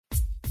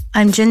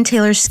I'm Jen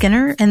Taylor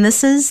Skinner, and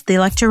this is The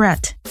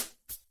Lecturette.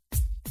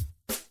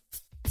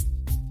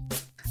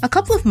 A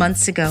couple of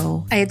months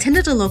ago, I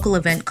attended a local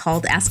event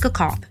called Ask a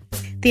Cop.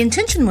 The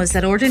intention was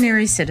that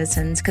ordinary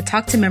citizens could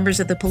talk to members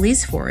of the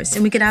police force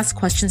and we could ask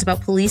questions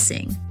about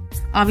policing.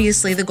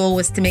 Obviously, the goal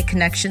was to make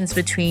connections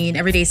between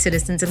everyday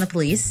citizens and the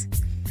police.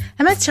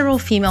 I met several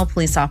female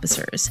police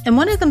officers, and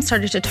one of them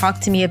started to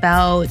talk to me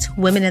about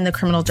women in the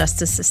criminal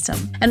justice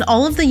system and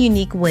all of the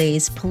unique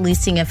ways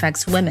policing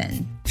affects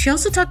women. She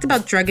also talked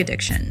about drug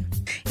addiction.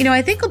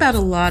 I think about a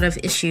lot of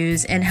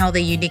issues and how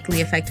they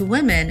uniquely affect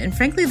women, and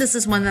frankly, this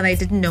is one that I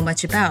didn't know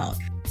much about.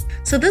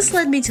 So this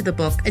led me to the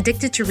book,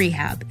 Addicted to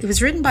Rehab. It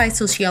was written by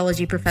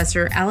sociology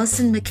professor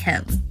Allison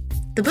McKim.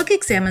 The book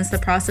examines the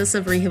process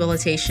of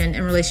rehabilitation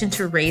in relation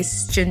to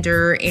race,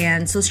 gender,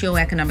 and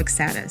socioeconomic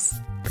status.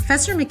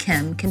 Professor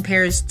McKim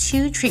compares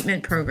two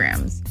treatment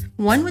programs,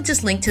 one which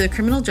is linked to the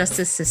criminal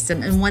justice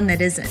system and one that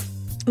isn't.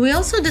 We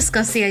also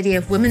discuss the idea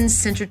of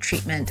women-centered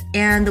treatment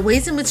and the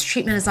ways in which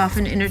treatment is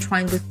often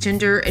intertwined with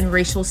gender and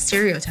racial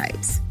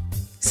stereotypes.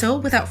 So,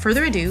 without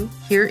further ado,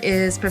 here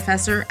is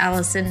Professor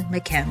Allison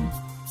McKim.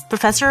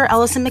 Professor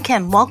Allison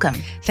McKim, welcome.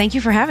 Thank you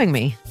for having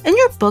me. In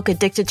your book,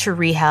 Addicted to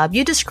Rehab,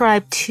 you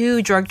describe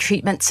two drug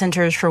treatment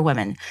centers for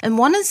women. And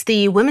one is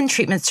the Women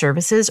Treatment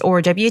Services,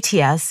 or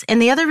WTS, and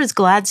the other is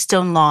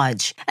Gladstone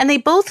Lodge. And they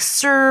both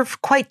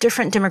serve quite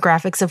different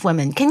demographics of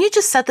women. Can you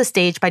just set the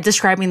stage by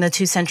describing the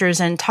two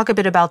centers and talk a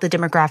bit about the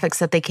demographics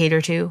that they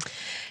cater to?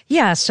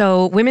 Yeah,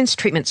 so Women's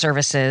Treatment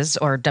Services,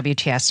 or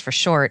WTS for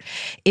short,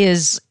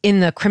 is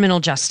in the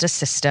criminal justice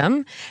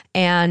system,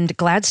 and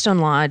Gladstone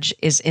Lodge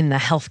is in the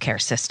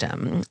healthcare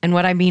system. And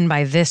what I mean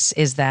by this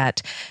is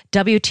that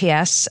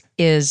WTS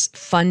is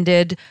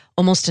funded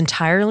almost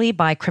entirely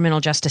by criminal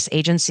justice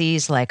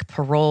agencies like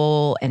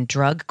parole and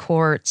drug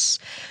courts,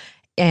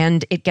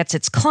 and it gets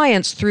its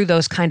clients through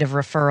those kind of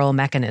referral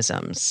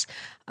mechanisms.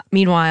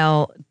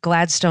 Meanwhile,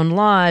 Gladstone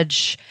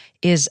Lodge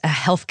is a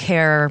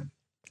healthcare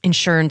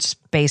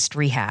insurance-based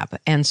rehab.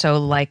 And so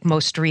like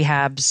most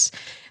rehabs,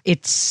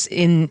 it's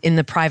in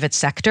the private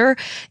sector.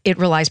 It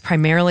relies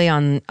primarily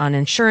on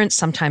insurance,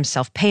 sometimes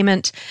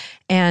self-payment.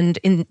 And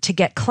to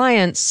get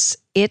clients,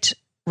 it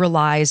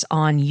relies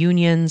on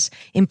unions,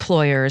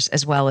 employers,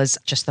 as well as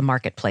just the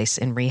marketplace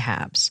in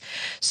rehabs.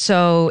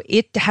 So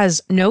it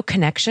has no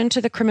connection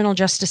to the criminal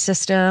justice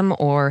system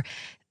or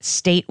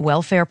state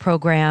welfare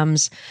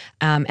programs.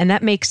 And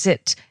that makes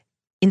it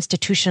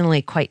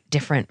institutionally quite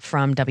different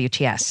from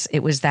WTS.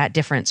 It was that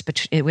difference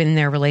in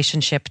their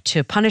relationship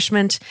to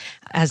punishment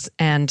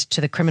and to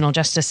the criminal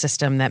justice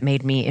system that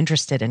made me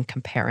interested in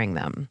comparing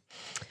them.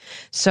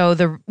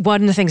 So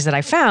one of the things that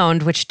I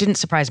found, which didn't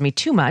surprise me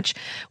too much,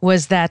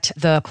 was that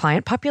the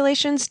client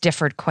populations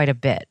differed quite a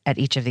bit at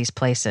each of these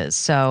places.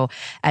 So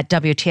at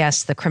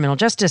WTS, the criminal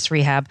justice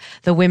rehab,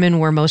 the women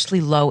were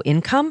mostly low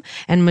income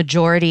and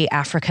majority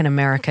African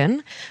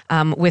American,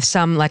 with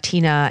some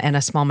Latina and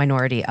a small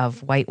minority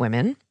of white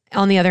women.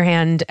 On the other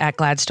hand, at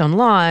Gladstone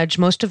Lodge,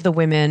 most of the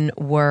women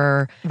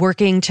were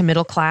working to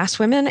middle class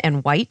women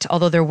and white,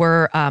 although there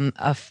were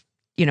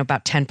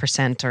about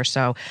 10% or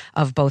so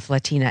of both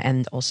Latina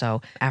and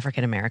also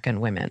African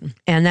American women.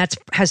 And that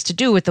has to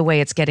do with the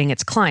way it's getting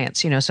its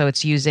clients, so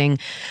it's using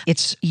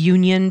its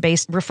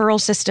union-based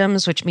referral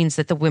systems, which means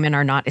that the women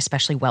are not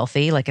especially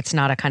wealthy. Like it's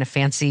not a kind of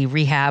fancy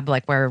rehab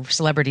like where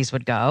celebrities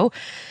would go.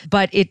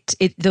 But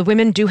the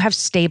women do have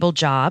stable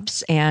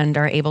jobs and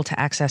are able to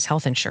access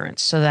health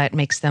insurance. So that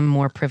makes them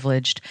more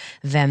privileged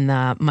than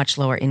the much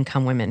lower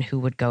income women who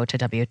would go to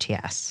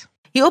WTS.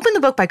 You open the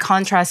book by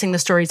contrasting the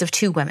stories of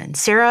two women,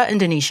 Sarah and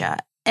Denisha,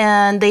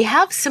 and they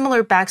have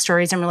similar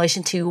backstories in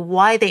relation to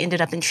why they ended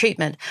up in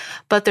treatment,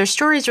 but their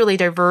stories really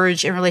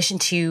diverge in relation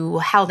to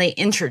how they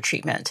entered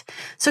treatment.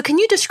 So can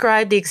you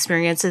describe the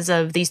experiences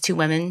of these two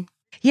women?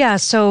 Yeah,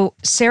 so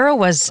Sarah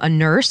was a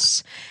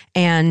nurse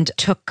and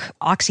took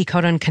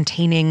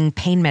oxycodone-containing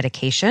pain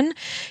medication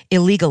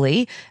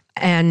illegally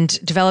and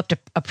developed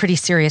a pretty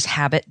serious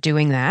habit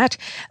doing that.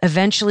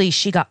 Eventually,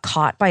 she got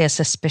caught by a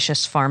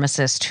suspicious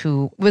pharmacist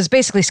who was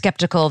basically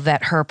skeptical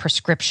that her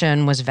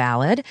prescription was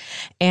valid.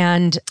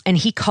 And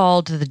he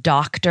called the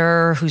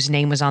doctor whose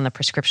name was on the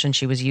prescription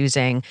she was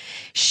using.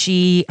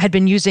 She had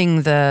been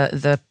using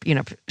the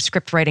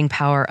script writing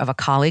power of a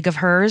colleague of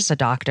hers, a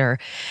doctor.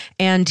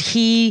 And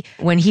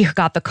when he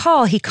got the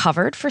call, he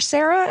covered for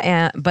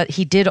Sarah, but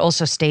he did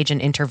also stage an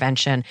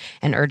intervention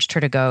and urged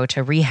her to go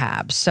to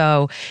rehab.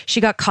 So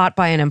she got caught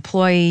by an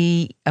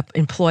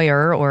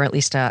employer, or at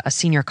least a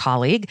senior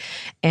colleague,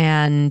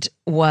 and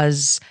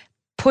was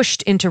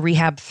pushed into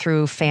rehab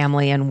through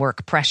family and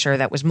work pressure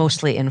that was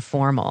mostly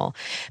informal.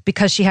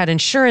 Because she had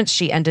insurance,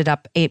 she ended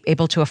up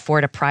able to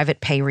afford a private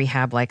pay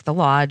rehab like the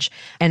Lodge,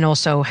 and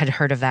also had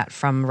heard of that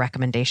from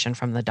recommendation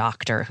from the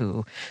doctor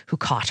who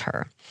caught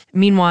her.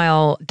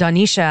 Meanwhile,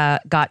 Danisha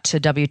got to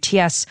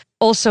WTS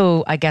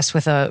also, I guess,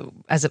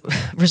 as a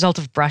result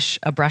of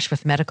a brush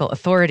with medical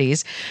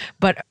authorities.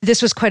 But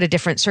this was quite a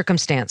different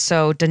circumstance.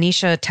 So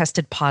Danisha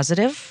tested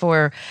positive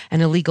for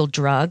an illegal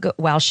drug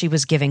while she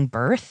was giving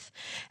birth.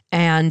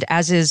 And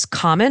as is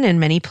common in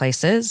many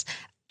places,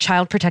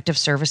 Child Protective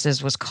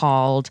Services was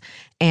called,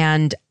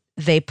 and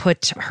they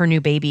put her new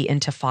baby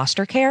into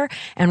foster care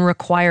and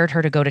required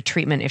her to go to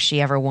treatment if she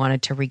ever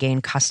wanted to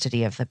regain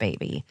custody of the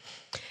baby.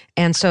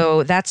 And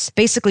so that's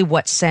basically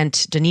what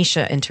sent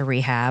Denisha into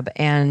rehab.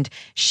 And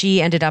she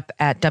ended up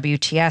at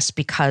WTS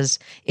because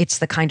it's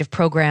the kind of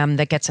program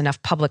that gets enough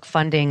public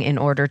funding in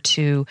order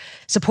to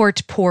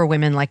support poor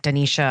women like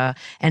Denisha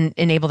and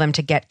enable them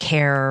to get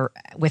care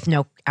with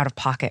no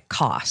out-of-pocket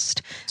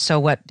cost. So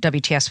what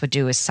WTS would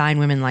do is sign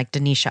women like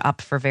Denisha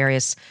up for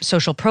various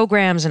social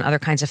programs and other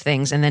kinds of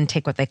things, and then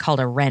take what they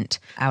called a rent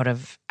out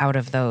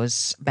of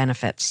those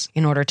benefits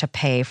in order to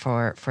pay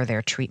for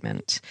their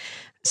treatment.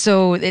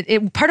 So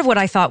part of what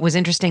I thought was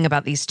interesting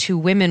about these two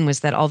women was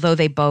that although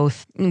they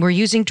both were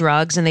using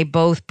drugs and they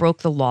both broke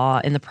the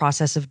law in the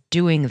process of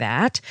doing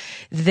that,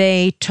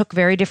 they took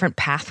very different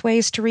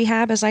pathways to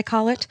rehab, as I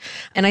call it.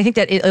 And I think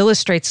that it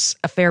illustrates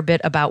a fair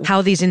bit about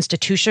how these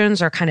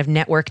institutions are kind of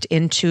networked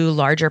into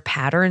larger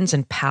patterns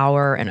and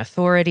power and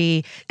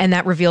authority. And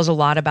that reveals a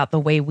lot about the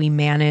way we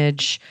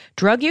manage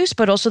drug use,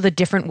 but also the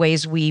different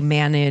ways we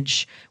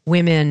manage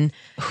women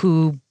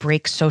who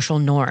break social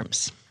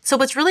norms. So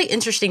what's really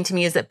interesting to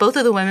me is that both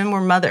of the women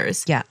were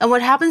mothers. Yeah. And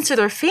what happens to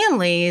their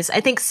families,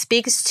 I think,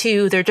 speaks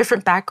to their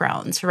different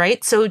backgrounds,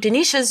 right? So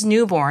Denisha's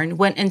newborn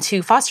went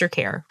into foster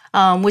care,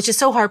 which is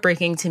so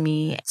heartbreaking to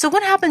me. So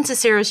what happened to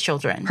Sarah's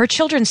children? Her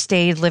children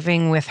stayed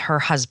living with her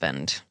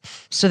husband.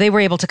 So they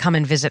were able to come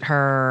and visit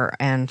her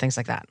and things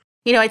like that.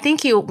 You know, I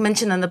think you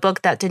mentioned in the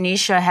book that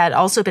Denisha had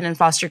also been in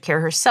foster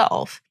care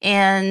herself.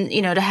 And, you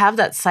know, to have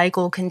that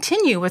cycle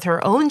continue with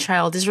her own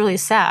child is really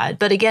sad.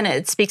 But again,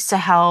 it speaks to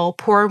how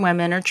poor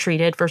women are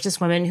treated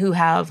versus women who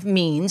have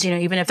means. You know,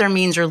 even if their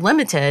means are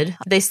limited,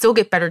 they still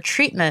get better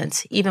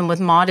treatment, even with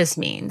modest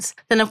means.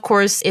 Then, of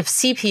course, if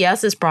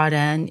CPS is brought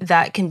in,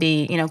 that can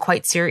be, you know,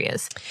 quite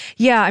serious.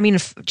 Yeah, I mean,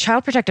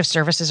 Child Protective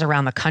Services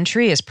around the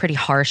country is pretty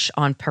harsh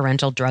on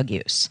parental drug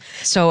use.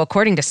 So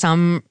according to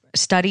some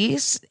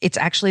studies, it's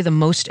actually the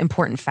most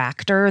important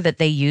factor that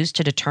they use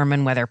to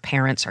determine whether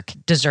parents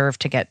deserve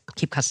to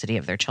keep custody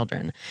of their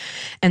children.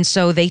 And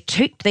so they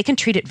can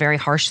treat it very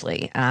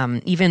harshly,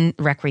 even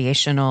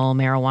recreational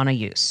marijuana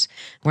use.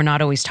 We're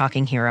not always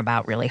talking here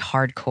about really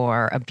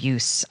hardcore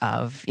abuse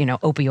of, you know,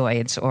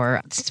 opioids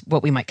or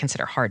what we might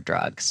consider hard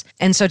drugs.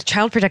 And so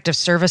Child Protective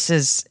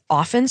Services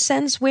often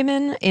sends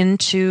women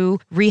into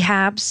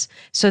rehabs.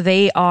 So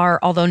they are,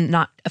 although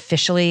not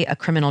officially a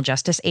criminal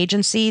justice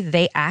agency,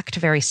 they act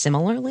very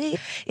similarly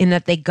in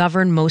that they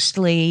govern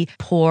mostly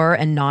poor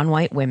and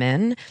non-white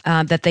women,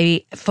 that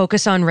they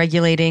focus on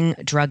regulating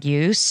drug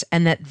use,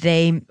 and that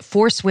they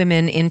force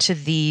women into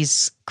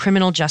these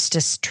criminal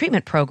justice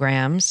treatment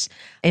programs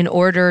in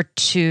order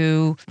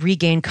to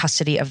regain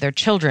custody of their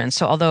children.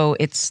 So although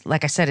it's,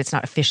 like I said, it's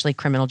not officially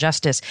criminal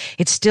justice,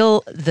 it's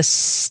still the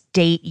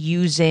state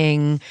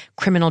using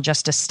criminal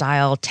justice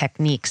style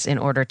techniques in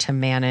order to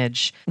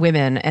manage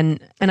women. And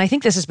I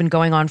think this has been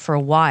going on for a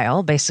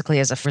while, basically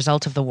as a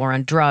result of the war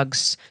on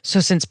drugs. So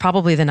since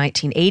probably the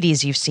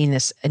 1980s, you've seen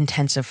this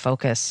intensive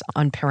focus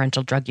on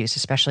parental drug use,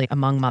 especially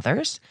among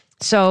mothers.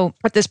 So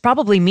what this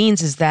probably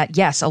means is that,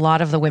 yes, a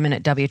lot of the women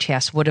at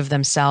WTS would have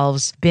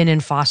themselves been in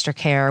foster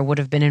care, would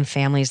have been in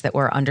families that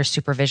were under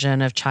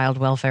supervision of child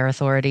welfare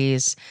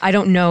authorities. I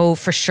don't know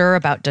for sure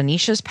about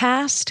Denisha's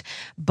past,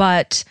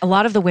 but a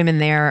lot of the women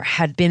there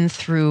had been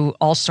through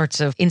all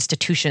sorts of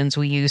institutions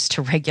we use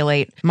to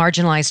regulate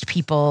marginalized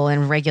people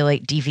and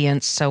regulate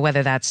deviants. So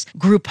whether that's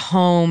group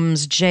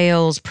homes,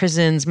 jails,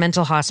 prisons,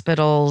 mental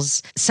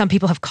hospitals, some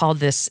people have called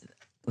this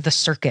the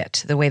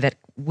circuit, the way that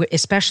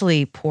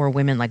especially poor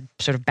women like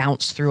sort of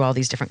bounce through all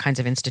these different kinds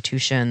of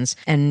institutions.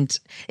 And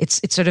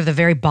it's sort of the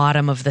very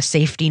bottom of the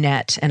safety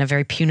net and a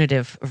very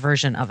punitive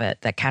version of it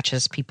that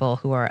catches people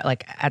who are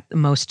like at the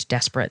most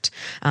desperate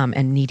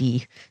and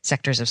needy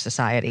sectors of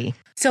society.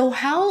 So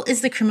how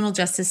is the criminal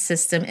justice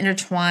system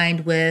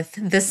intertwined with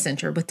this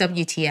center, with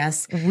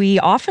WTS? We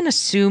often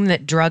assume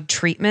that drug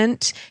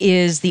treatment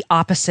is the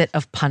opposite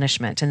of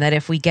punishment, and that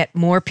if we get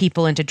more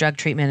people into drug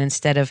treatment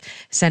instead of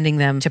sending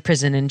them to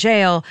prison and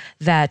jail,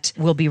 that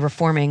we'll be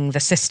reforming the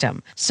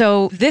system.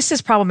 So this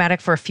is problematic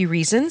for a few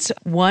reasons.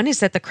 One is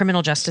that the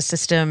criminal justice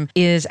system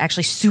is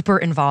actually super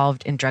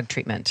involved in drug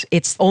treatment.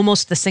 It's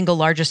almost the single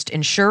largest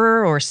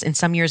insurer, or in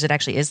some years it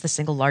actually is the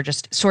single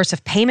largest source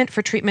of payment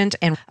for treatment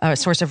and a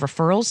source of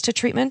referrals to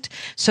treatment.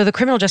 So the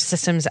criminal justice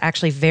system is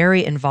actually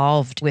very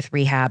involved with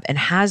rehab and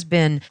has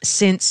been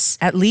since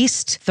at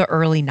least the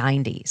early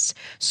 90s.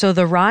 So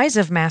the rise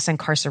of mass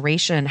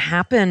incarceration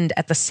happened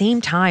at the same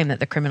time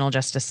that the criminal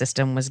justice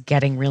system was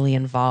getting really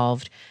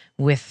involved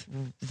with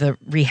the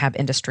rehab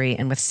industry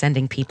and with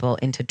sending people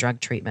into drug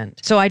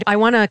treatment. So I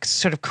want to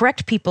sort of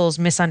correct people's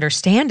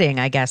misunderstanding,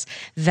 I guess,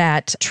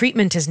 that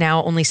treatment is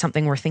now only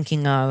something we're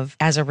thinking of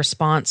as a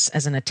response,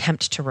 as an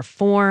attempt to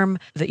reform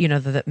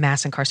the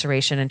mass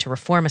incarceration and to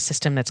reform a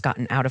system that's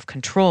gotten out of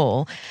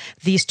control.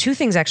 These two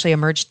things actually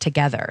emerged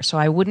together. So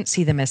I wouldn't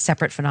see them as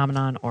separate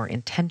phenomenon or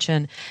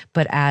intention,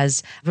 but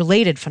as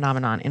related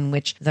phenomenon in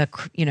which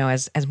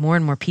as more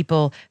and more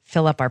people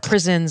fill up our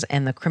prisons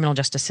and the criminal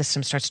justice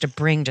system starts to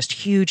bring just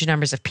huge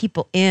numbers of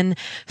people in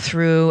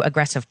through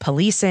aggressive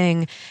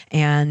policing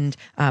and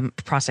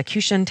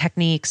prosecution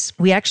techniques,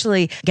 we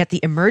actually get the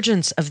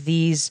emergence of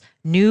these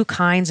new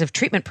kinds of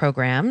treatment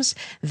programs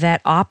that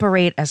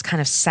operate as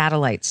kind of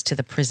satellites to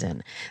the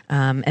prison.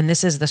 And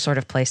this is the sort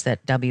of place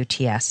that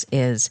WTS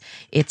is.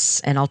 It's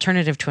an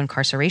alternative to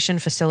incarceration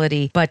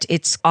facility, but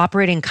it's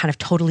operating kind of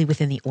totally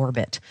within the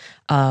orbit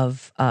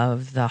of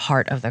the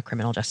heart of the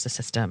criminal justice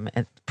system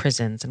and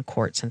prisons and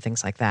courts and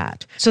things like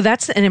that. So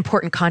that's an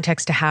important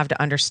context to have to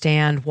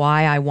understand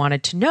why I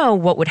wanted to know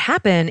what would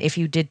happen if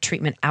you did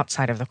treatment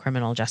outside of the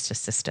criminal justice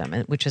system,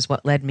 which is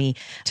what led me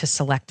to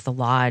select the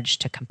Lodge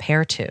to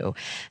compare to.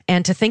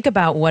 And to think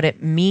about what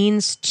it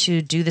means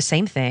to do the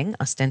same thing,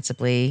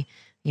 ostensibly,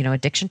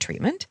 addiction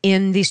treatment,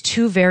 in these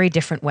two very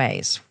different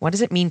ways. What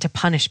does it mean to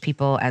punish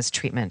people as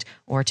treatment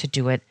or to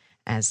do it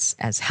as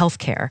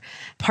healthcare?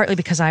 Partly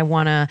because I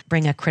want to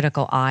bring a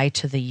critical eye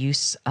to the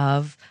use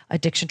of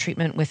addiction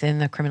treatment within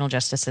the criminal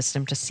justice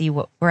system to see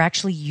what we're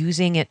actually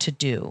using it to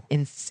do.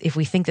 And if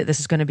we think that this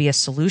is going to be a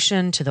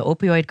solution to the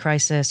opioid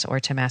crisis or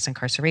to mass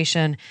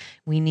incarceration,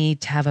 we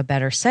need to have a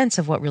better sense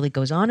of what really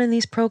goes on in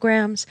these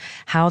programs,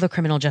 how the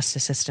criminal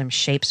justice system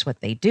shapes what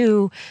they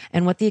do,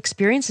 and what the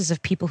experiences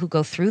of people who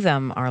go through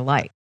them are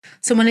like.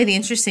 So one of the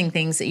interesting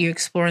things that you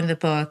explore in the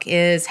book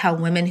is how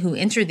women who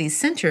enter these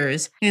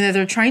centers,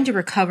 they're trying to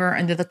recover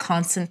under the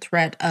constant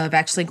threat of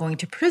actually going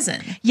to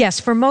prison. Yes,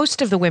 for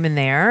most of the women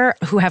there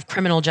who have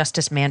criminal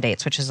justice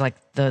mandates, which is like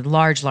the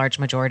large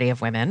majority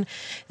of women,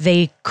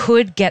 they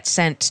could get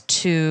sent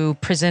to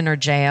prison or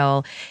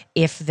jail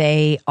if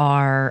they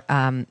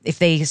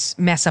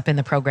mess up in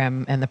the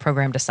program and the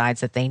program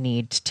decides that they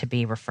need to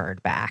be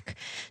referred back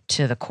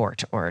to the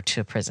court or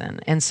to prison.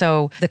 And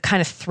so the kind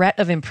of threat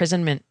of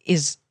imprisonment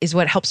is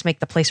what helps make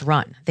the place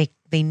run.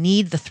 They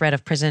need the threat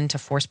of prison to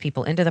force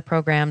people into the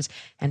programs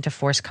and to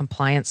force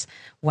compliance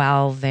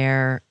while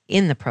they're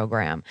in the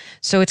program.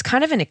 So it's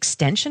kind of an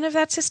extension of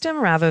that system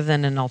rather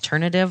than an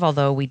alternative,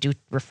 although we do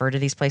refer to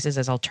these places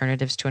as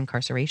alternatives to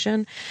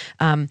incarceration.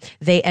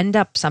 They end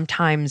up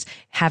sometimes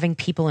having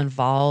people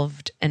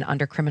involved and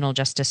under criminal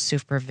justice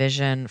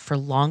supervision for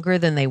longer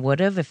than they would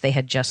have if they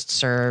had just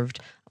served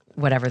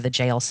whatever the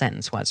jail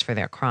sentence was for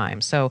their crime.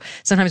 So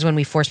sometimes when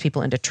we force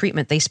people into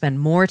treatment, they spend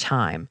more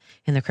time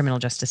in the criminal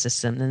justice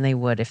system than they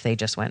would if they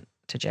just went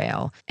to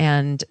jail.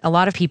 And a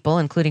lot of people,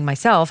 including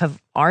myself,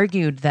 have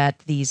argued that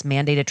these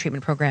mandated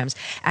treatment programs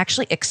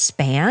actually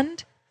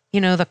expand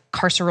the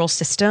carceral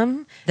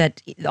system,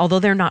 that although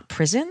they're not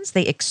prisons,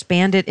 they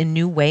expand it in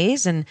new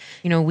ways. And,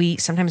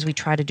 sometimes we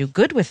try to do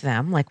good with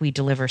them, like we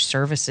deliver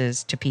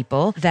services to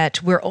people,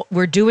 that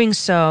we're doing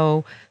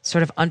so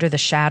sort of under the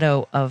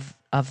shadow of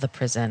the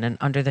prison and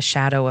under the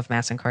shadow of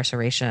mass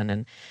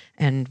incarceration.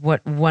 And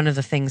what one of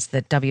the things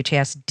that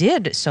WTS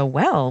did so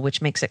well,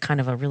 which makes it kind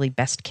of a really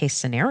best case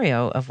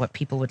scenario of what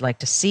people would like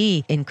to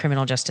see in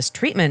criminal justice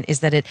treatment, is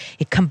that it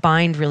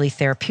combined really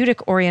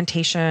therapeutic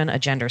orientation, a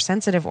gender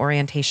sensitive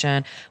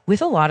orientation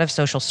with a lot of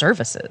social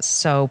services.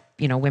 So,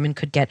 women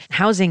could get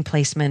housing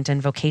placement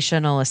and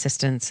vocational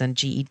assistance and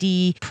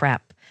GED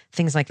prep,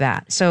 things like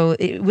that. So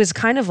it was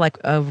kind of like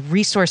a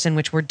resource in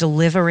which we're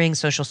delivering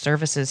social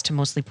services to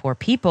mostly poor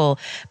people,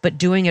 but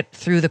doing it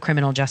through the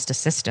criminal justice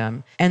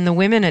system. And the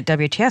women at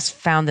WTS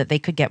found that they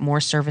could get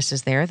more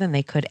services there than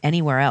they could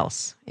anywhere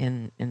else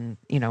in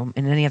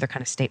any other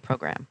kind of state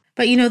program.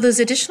 But, those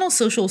additional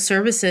social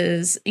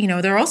services,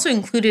 they're also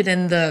included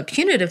in the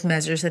punitive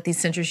measures that these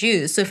centers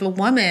use. So if a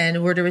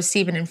woman were to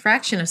receive an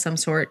infraction of some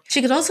sort,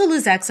 she could also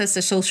lose access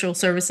to social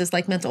services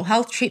like mental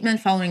health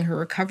treatment following her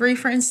recovery,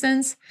 for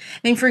instance.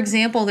 For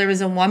example, there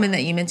was a woman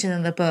that you mentioned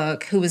in the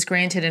book who was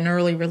granted an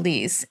early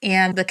release,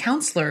 and the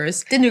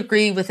counselors didn't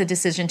agree with the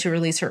decision to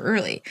release her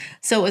early.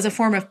 So as a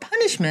form of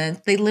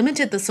punishment, they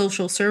limited the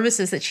social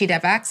services that she'd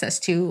have access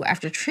to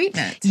after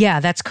treatment. Yeah,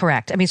 that's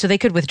correct. So they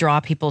could withdraw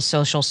people's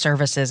social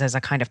services as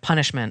a kind of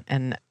punishment.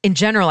 And in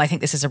general, I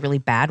think this is a really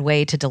bad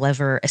way to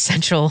deliver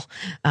essential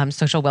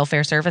social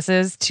welfare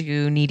services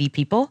to needy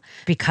people,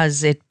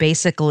 because it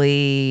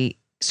basically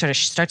sort of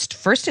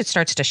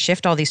starts to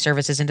shift all these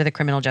services into the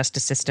criminal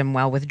justice system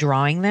while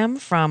withdrawing them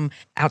from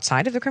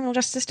outside of the criminal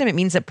justice system. It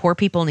means that poor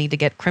people need to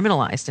get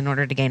criminalized in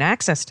order to gain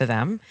access to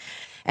them.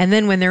 And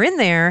then when they're in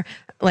there,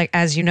 like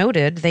as you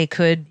noted, they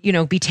could,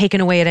 be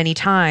taken away at any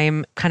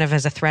time kind of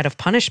as a threat of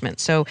punishment.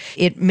 So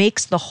it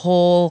makes the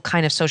whole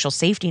kind of social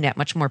safety net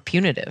much more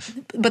punitive.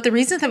 But the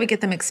reasons that we get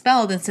them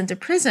expelled and sent to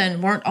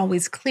prison weren't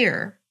always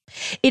clear.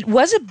 It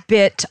was a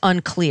bit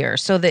unclear,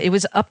 so that it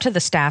was up to the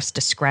staff's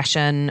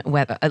discretion,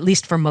 whether, at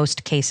least for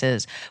most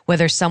cases,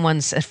 whether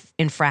someone's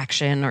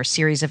infraction or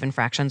series of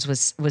infractions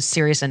was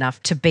serious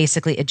enough to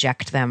basically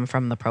eject them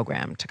from the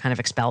program, to kind of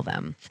expel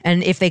them.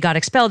 And if they got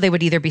expelled, they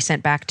would either be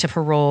sent back to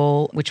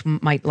parole, which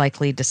might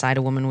likely decide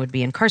a woman would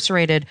be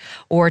incarcerated,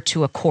 or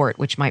to a court,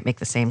 which might make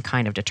the same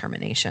kind of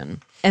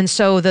determination. And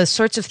so the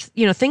sorts of,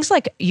 things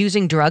like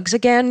using drugs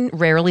again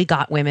rarely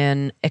got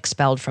women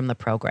expelled from the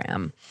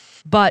program.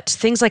 But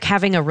things like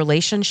having a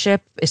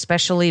relationship,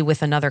 especially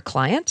with another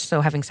client,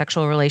 so having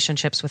sexual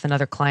relationships with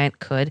another client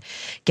could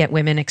get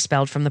women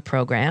expelled from the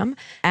program,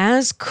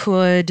 as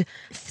could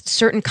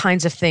certain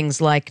kinds of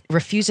things like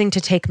refusing to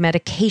take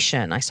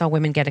medication. I saw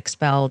women get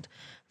expelled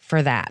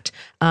for that.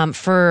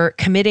 For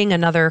committing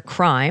another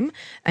crime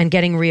and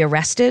getting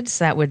rearrested,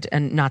 so that would,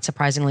 and not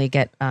surprisingly,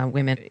 get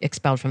women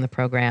expelled from the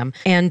program.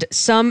 And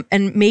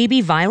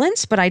maybe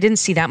violence, but I didn't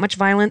see that much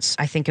violence.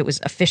 I think it was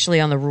officially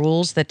on the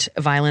rules that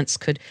violence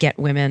could get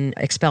women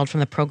expelled from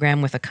the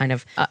program with a kind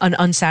of an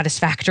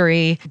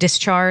unsatisfactory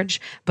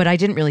discharge, but I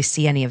didn't really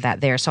see any of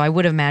that there. So I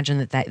would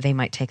imagine that they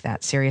might take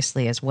that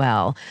seriously as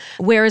well.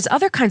 Whereas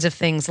other kinds of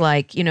things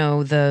like,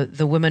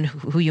 the woman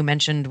who you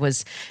mentioned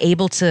was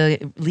able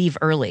to leave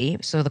early,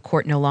 so the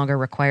court no longer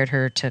required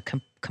her to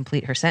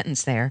complete her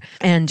sentence there.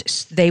 And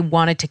they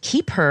wanted to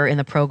keep her in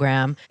the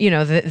program.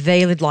 They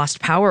had lost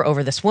power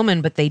over this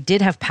woman, but they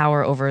did have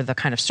power over the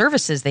kind of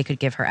services they could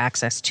give her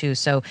access to.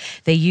 So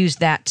they used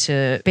that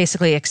to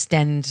basically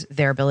extend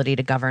their ability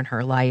to govern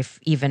her life,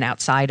 even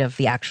outside of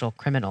the actual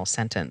criminal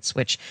sentence,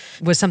 which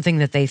was something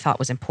that they thought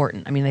was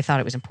important. I mean, they thought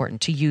it was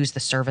important to use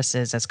the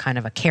services as kind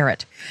of a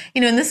carrot.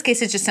 In this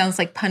case, it just sounds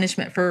like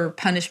punishment for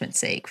punishment's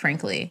sake,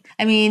 frankly.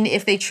 I mean,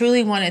 if they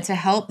truly wanted to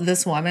help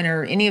this woman,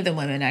 or any of the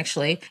women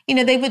actually,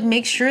 they would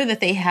make sure that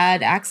they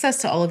had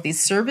access to all of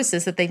these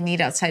services that they need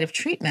outside of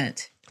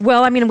treatment.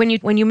 Well, I mean,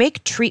 when you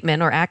make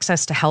treatment or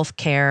access to health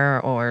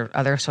care or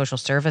other social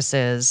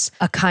services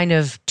a kind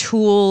of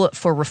tool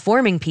for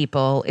reforming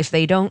people, if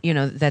they don't,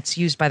 that's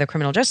used by the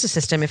criminal justice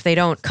system, if they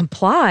don't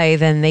comply,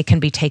 then they can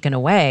be taken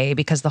away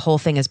because the whole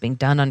thing is being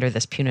done under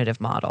this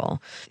punitive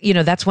model.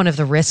 That's one of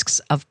the risks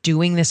of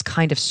doing this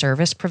kind of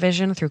service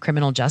provision through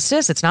criminal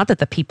justice. It's not that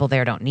the people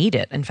there don't need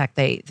it. In fact,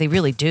 they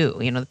really do.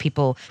 The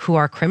people who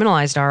are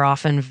criminalized are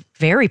often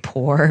very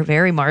poor,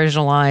 very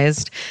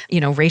marginalized,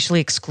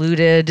 racially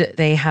excluded.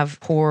 They have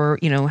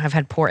have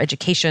had poor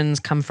educations,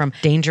 come from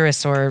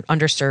dangerous or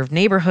underserved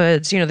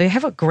neighborhoods. They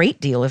have a great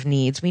deal of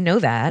needs. We know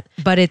that.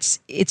 But it's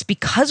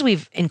because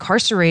we've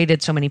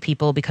incarcerated so many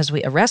people, because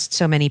we arrest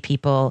so many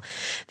people,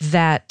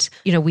 that,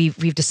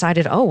 we've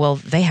decided, oh, well,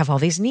 they have all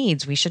these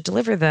needs. We should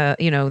deliver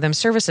them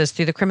services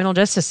through the criminal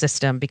justice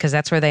system because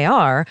that's where they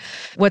are.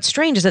 What's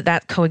strange is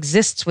that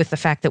coexists with the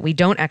fact that we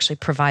don't actually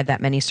provide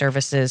that many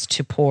services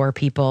to poor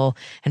people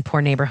and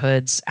poor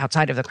neighborhoods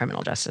outside of the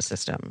criminal justice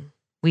system.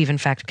 We've, in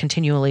fact,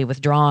 continually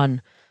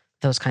withdrawn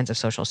those kinds of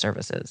social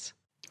services.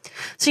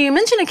 So you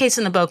mentioned a case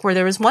in the book where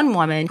there was one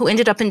woman who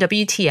ended up in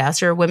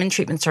WTS, or Women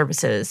Treatment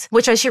Services,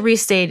 which I should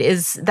restate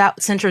is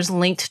that center's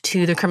linked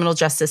to the criminal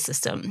justice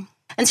system.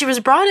 And she was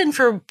brought in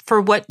for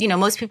what,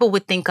 most people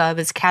would think of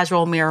as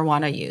casual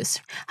marijuana use.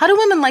 How do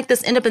women like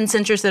this end up in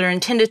centers that are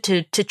intended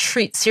to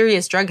treat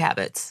serious drug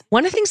habits?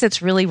 One of the things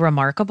that's really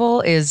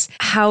remarkable is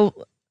how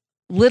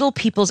little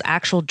people's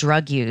actual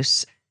drug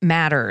use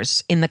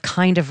matters in the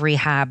kind of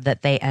rehab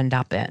that they end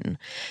up in.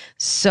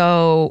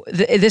 So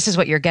this is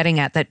what you're getting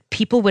at, that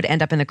people would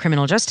end up in the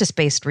criminal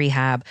justice-based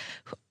rehab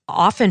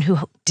often who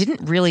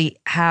didn't really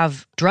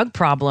have drug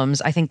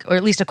problems, I think, or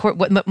at least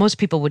what most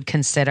people would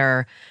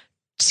consider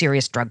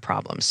serious drug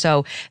problems.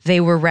 So they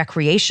were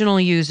recreational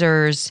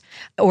users,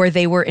 or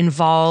they were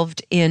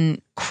involved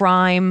in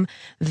crime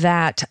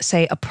that,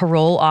 say, a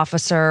parole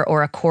officer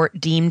or a court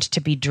deemed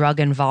to be drug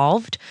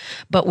involved,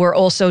 but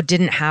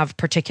didn't have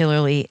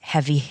particularly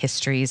heavy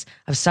histories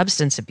of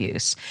substance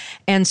abuse.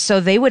 And so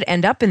they would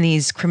end up in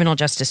these criminal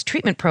justice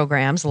treatment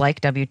programs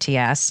like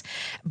WTS,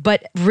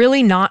 but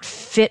really not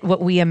fit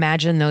what we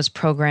imagine those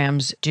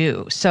programs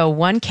do. So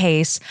one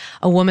case,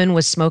 a woman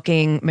was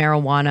smoking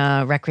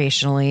marijuana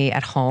recreationally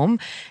at home,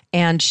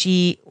 and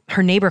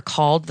her neighbor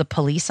called the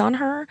police on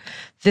her.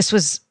 This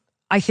was,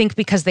 I think,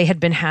 because they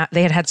had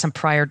had some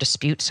prior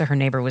disputes, so her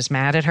neighbor was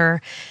mad at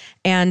her.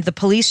 And the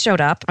police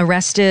showed up,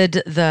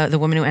 arrested the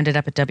woman who ended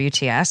up at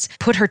WTS,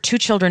 put her 2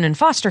 children in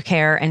foster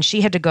care, and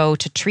she had to go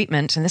to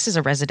treatment, and this is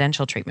a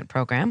residential treatment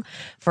program,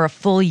 for a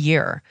full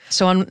year.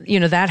 So,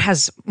 that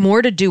has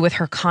more to do with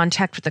her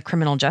contact with the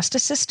criminal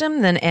justice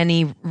system than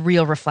any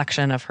real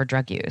reflection of her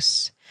drug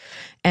use.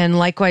 And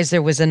likewise,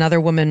 there was another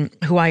woman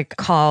who I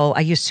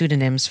use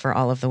pseudonyms for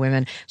all of the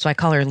women, so I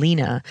call her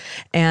Lena.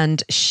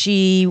 And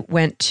she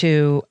went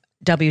to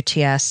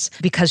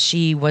WTS because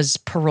she was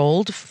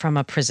paroled from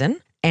a prison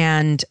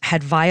and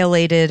had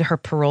violated her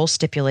parole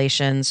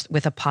stipulations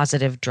with a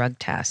positive drug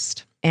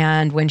test.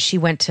 And when she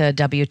went to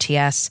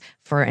WTS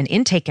for an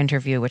intake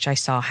interview, which I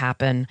saw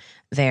happen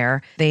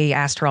there. They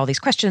asked her all these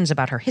questions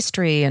about her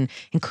history and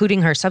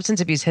including her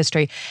substance abuse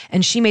history.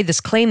 And she made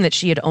this claim that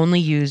she had only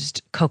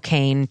used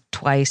cocaine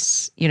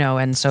twice,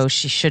 and so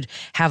she should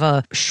have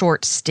a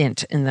short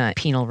stint in the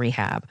penal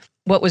rehab.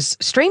 What was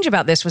strange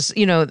about this was,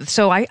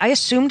 so I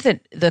assumed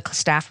that the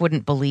staff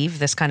wouldn't believe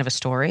this kind of a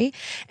story.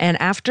 And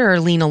after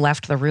Lena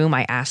left the room,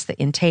 I asked the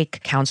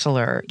intake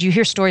counselor, do you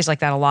hear stories like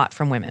that a lot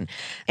from women?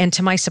 And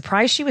to my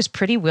surprise, she was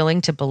pretty willing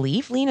to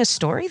believe Lena's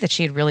story that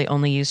she had really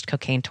only used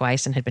cocaine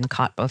twice and had been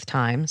caught both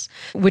times,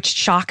 which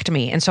shocked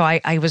me. And so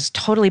I was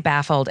totally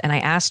baffled. And I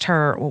asked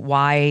her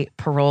why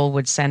parole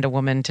would send a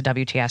woman to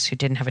WTS who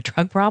didn't have a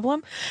drug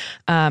problem.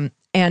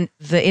 And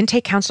the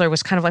intake counselor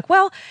was kind of like,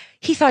 well,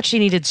 he thought she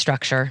needed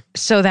structure.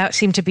 So that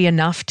seemed to be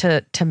enough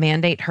to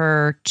mandate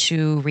her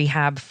to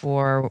rehab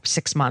for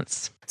 6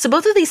 months. So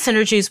both of these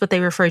centers use what they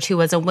refer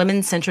to as a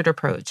women-centered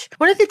approach.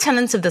 What are the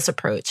tenets of this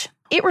approach?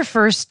 It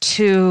refers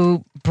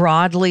to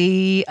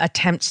broadly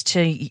attempts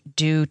to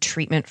do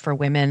treatment for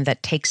women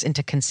that takes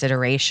into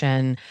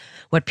consideration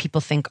what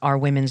people think are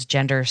women's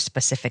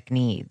gender-specific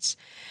needs.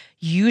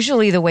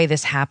 Usually the way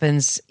this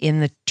happens in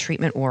the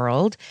treatment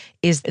world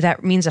is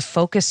that means a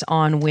focus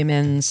on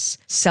women's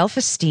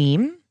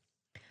self-esteem,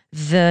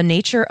 the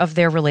nature of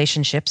their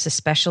relationships,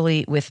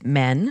 especially with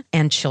men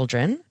and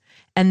children,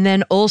 and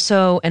then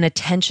also an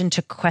attention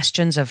to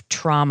questions of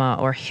trauma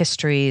or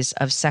histories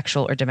of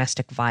sexual or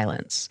domestic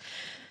violence.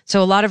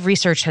 So a lot of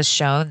research has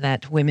shown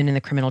that women in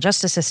the criminal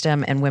justice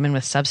system and women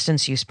with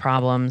substance use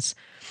problems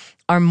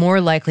are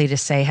more likely to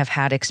say have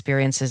had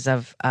experiences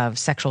of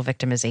sexual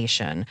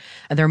victimization.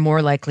 They're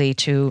more likely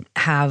to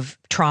have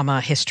trauma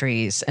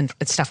histories and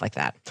stuff like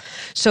that.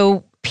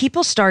 So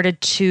people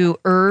started to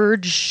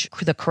urge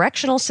the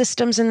correctional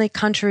systems in the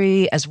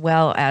country as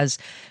well as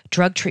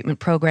drug treatment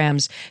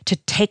programs to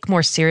take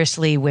more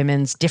seriously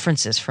women's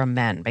differences from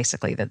men.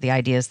 Basically, that the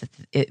idea is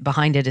that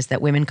behind it is that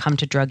women come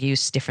to drug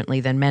use differently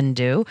than men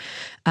do,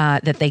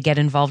 that they get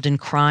involved in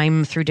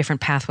crime through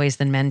different pathways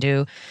than men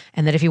do,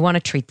 and that if you want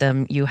to treat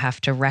them, you have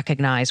to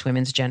recognize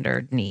women's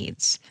gendered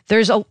needs.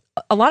 There's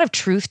a lot of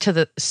truth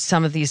to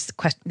some of these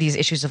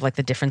issues of like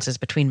the differences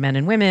between men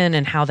and women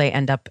and how they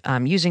end up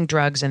using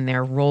drugs and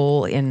their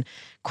role in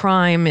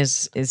crime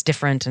is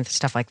different and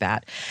stuff like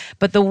that.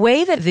 But the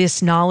way that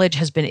this knowledge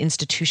has been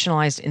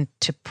institutionalized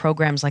into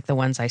programs like the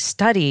ones I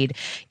studied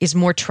is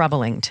more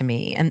troubling to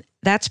me. And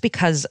that's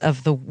because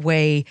of the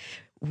way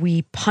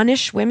we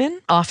punish women,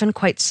 often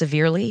quite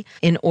severely,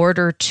 in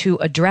order to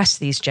address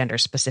these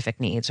gender-specific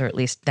needs, or at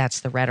least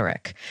that's the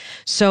rhetoric.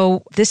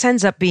 So this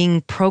ends up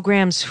being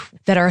programs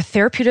that are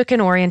therapeutic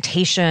in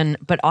orientation,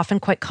 but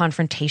often quite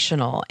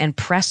confrontational and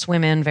press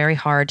women very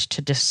hard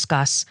to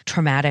discuss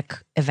traumatic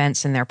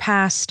events in their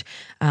past,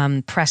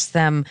 press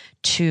them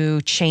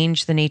to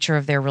change the nature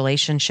of their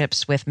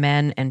relationships with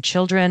men and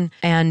children,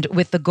 and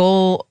with the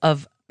goal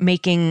of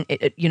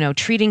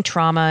treating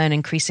trauma and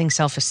increasing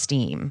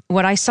self-esteem.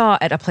 What I saw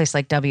at a place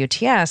like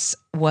WTS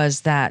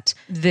was that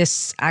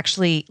this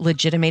actually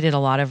legitimated a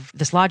lot of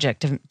this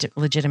logic,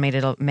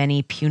 legitimated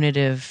many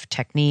punitive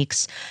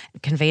techniques,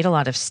 conveyed a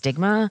lot of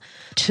stigma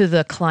to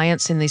the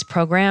clients in these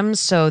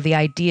programs. So the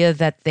idea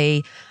that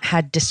they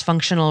had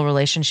dysfunctional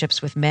relationships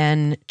with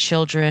men,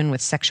 children, with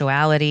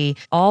sexuality,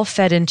 all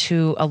fed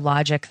into a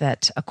logic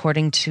that,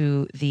 according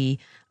to the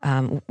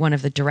one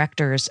of the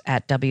directors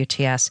at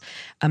WTS,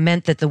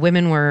 meant that the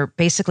women were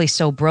basically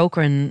so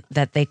broken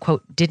that they,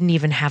 quote, didn't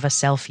even have a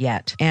self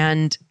yet.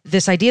 And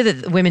this idea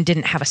that women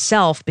didn't have a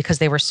self because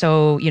they were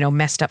so,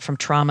 messed up from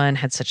trauma and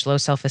had such low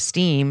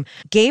self-esteem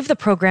gave the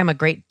program a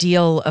great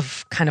deal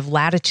of kind of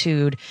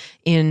latitude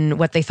in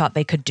what they thought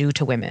they could do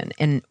to women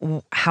and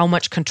how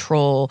much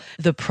control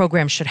the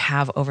program should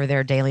have over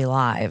their daily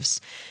lives.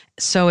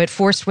 So it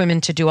forced women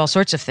to do all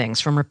sorts of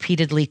things, from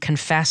repeatedly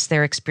confess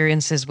their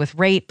experiences with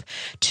rape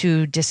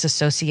to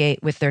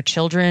disassociate with their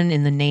children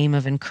in the name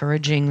of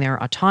encouraging their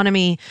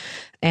autonomy,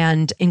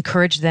 and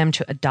encourage them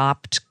to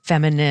adopt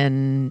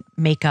feminine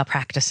makeup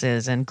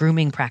practices and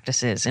grooming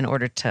practices in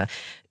order to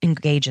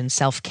engage in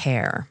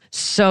self-care.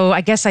 So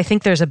I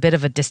think there's a bit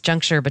of a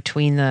disjuncture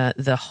between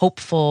the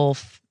hopeful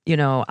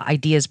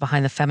ideas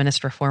behind the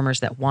feminist reformers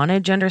that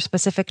wanted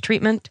gender-specific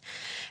treatment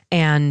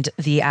and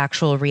the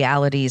actual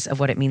realities of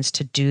what it means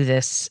to do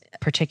this,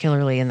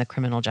 particularly in the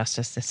criminal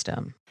justice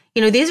system.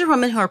 These are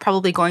women who are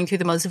probably going through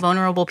the most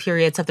vulnerable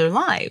periods of their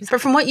lives. But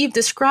from what you've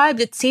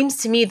described, it seems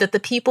to me that the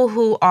people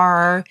who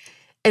are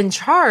in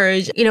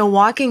charge,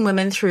 walking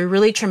women through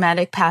really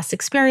traumatic past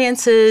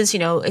experiences,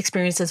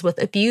 experiences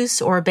with abuse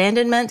or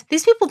abandonment,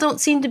 these people don't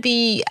seem to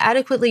be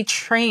adequately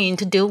trained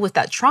to deal with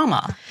that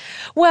trauma.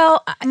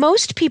 Well,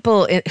 most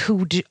people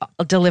who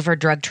deliver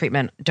drug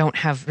treatment don't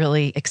have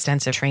really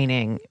extensive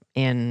training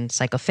in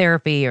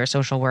psychotherapy or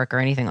social work or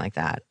anything like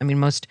that. I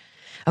mean,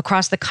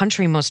 across the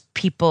country, most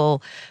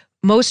people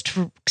most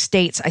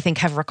states, I think,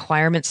 have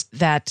requirements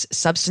that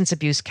substance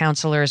abuse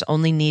counselors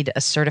only need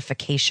a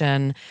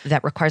certification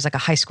that requires like a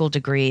high school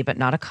degree, but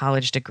not a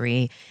college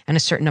degree, and a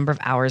certain number of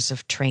hours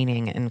of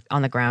training and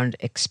on the ground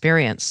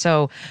experience.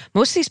 So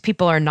most of these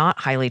people are not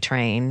highly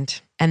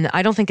trained. And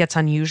I don't think that's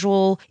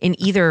unusual in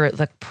either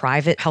the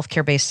private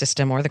healthcare-based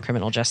system or the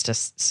criminal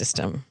justice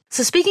system.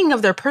 So speaking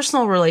of their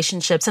personal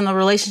relationships and the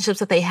relationships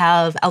that they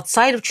have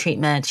outside of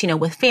treatment,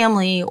 with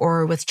family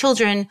or with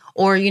children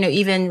or,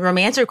 even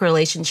romantic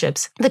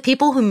relationships, the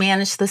people who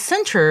manage the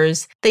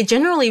centers, they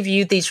generally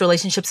view these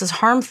relationships as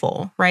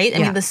harmful, right? I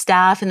mean, the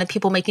staff and the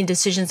people making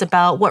decisions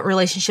about what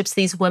relationships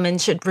these women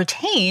should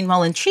retain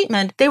while in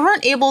treatment, they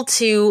weren't able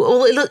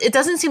to, it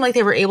doesn't seem like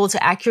they were able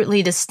to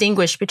accurately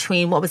distinguish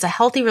between what was a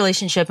healthy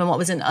relationship and what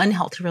was an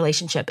unhealthy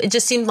relationship. It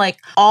just seemed like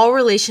all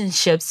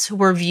relationships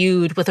were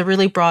viewed with a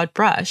really broad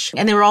brush.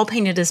 And they were all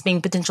painted as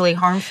being potentially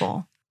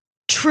harmful.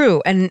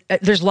 True. And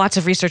there's lots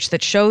of research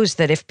that shows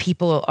that if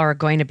people are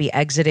going to be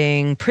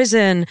exiting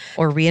prison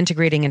or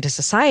reintegrating into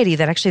society,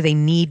 that actually they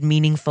need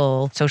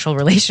meaningful social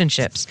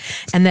relationships.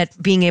 And that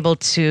being able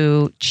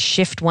to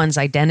shift one's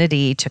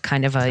identity to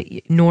kind of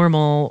a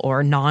normal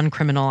or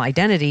non-criminal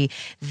identity,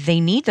 they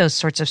need those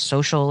sorts of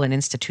social and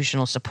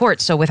institutional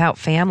support. So without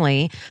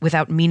family,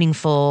 without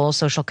meaningful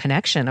social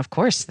connection, of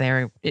course,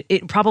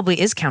 it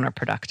probably is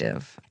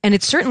counterproductive. And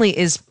it certainly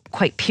is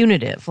quite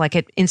punitive.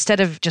 Like instead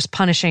of just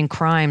punishing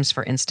crimes,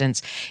 for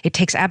instance, it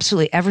takes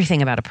absolutely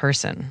everything about a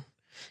person.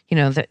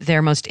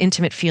 Their most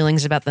intimate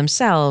feelings about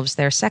themselves,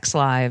 their sex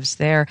lives,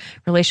 their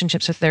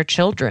relationships with their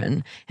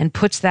children, and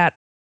puts that.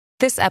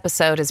 This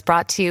episode is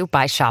brought to you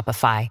by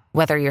Shopify.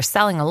 Whether you're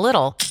selling a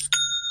little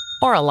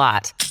or a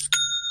lot,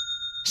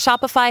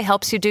 Shopify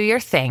helps you do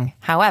your thing,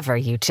 however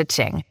you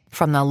cha-ching.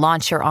 From the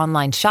launch your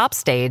online shop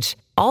stage,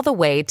 all the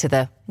way to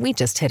the we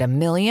just hit 1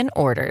 million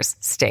orders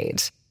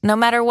stage. No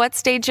matter what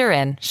stage you're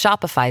in,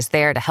 Shopify's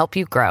there to help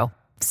you grow.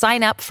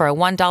 Sign up for a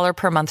 $1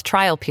 per month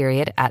trial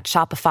period at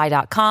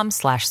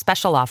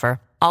shopify.com/special offer,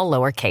 all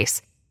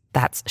lowercase.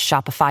 That's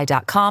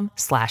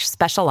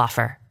shopify.com/special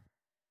offer.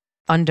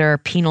 Under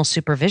penal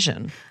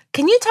supervision.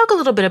 Can you talk a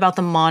little bit about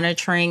the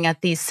monitoring at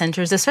these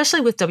centers,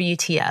 especially with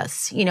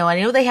WTS? I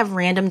know they have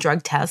random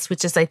drug tests,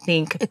 which is, I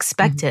think,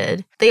 expected.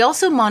 Mm-hmm. They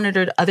also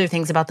monitored other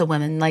things about the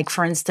women, like,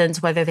 for instance,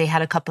 whether they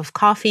had a cup of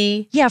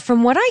coffee. Yeah,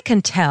 from what I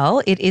can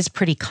tell, it is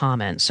pretty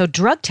common. So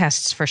drug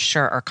tests for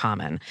sure are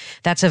common.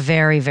 That's a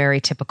very, very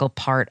typical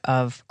part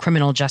of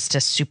criminal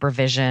justice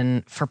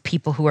supervision for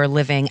people who are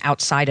living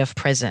outside of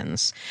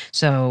prisons.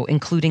 So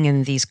including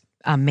in these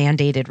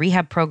mandated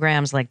rehab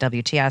programs like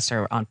WTS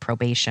or on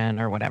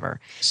probation or whatever.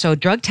 So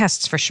drug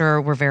tests for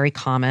sure were very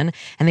common,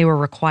 and they were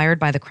required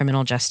by the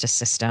criminal justice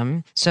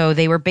system. So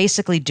they were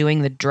basically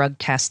doing the drug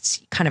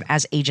tests kind of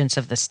as agents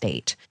of the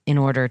state in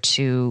order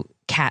to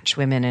catch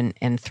women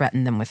and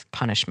threaten them with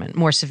punishment,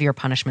 more severe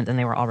punishment than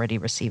they were already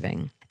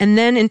receiving. And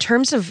then in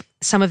terms of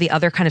some of the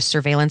other kind of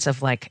surveillance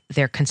of like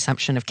their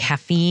consumption of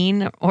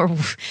caffeine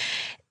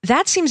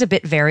that seems a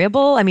bit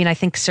variable. I mean, I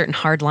think certain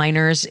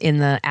hardliners in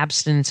the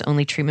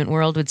abstinence-only treatment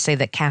world would say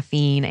that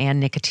caffeine and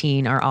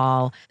nicotine are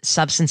all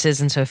substances,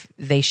 and so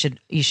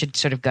you should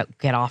sort of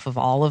get off of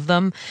all of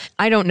them.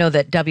 I don't know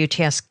that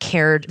WTS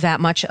cared that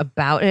much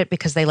about it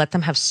because they let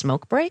them have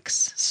smoke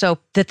breaks. So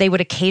that they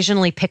would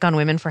occasionally pick on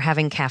women for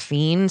having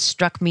caffeine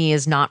struck me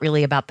as not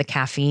really about the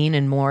caffeine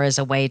and more as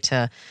a way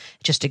to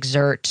just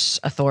exert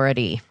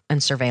authority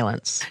and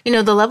surveillance.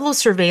 The level of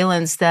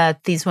surveillance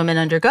that these women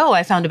undergo,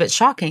 I found a bit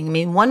shocking. I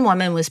mean, one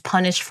woman was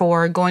punished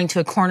for going to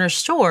a corner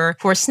store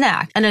for a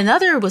snack, and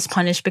another was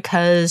punished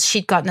because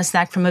she'd gotten a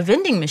snack from a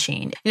vending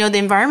machine. The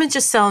environment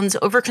just sounds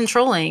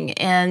over-controlling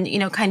and,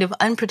 kind of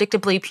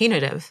unpredictably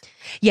punitive.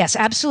 Yes,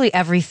 absolutely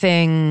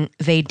everything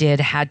they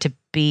did had to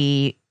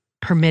be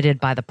permitted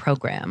by the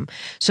program.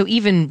 So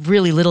even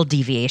really little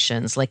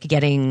deviations, like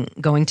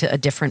going to a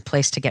different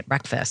place to get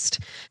breakfast,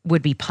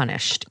 would be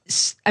punished.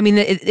 I mean,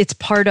 it's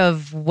part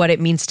of what it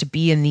means to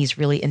be in these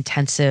really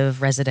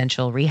intensive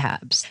residential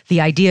rehabs.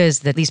 The idea is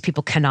that these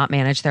people cannot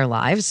manage their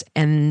lives,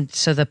 and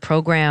so the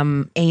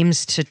program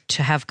aims to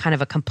have kind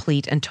of a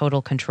complete and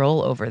total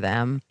control over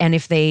them. And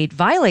if they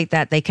violate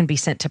that, they can be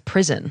sent to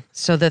prison.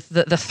 So the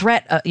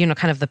threat,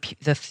 kind of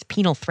the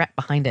penal threat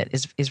behind it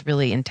is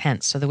really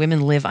intense. So the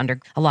women live under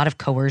a lot of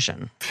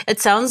coercion.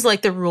 It sounds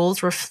like the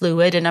rules were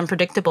fluid and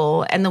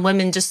unpredictable, and the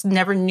women just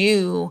never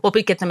knew what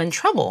would get them in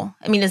trouble.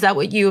 I mean, is that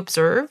what you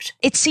observed?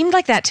 It seemed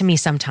like that to me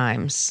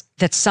sometimes,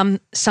 that some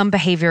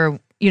behavior,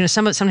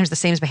 sometimes the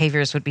same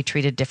behaviors would be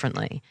treated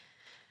differently.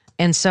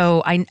 And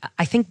so I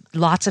think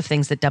lots of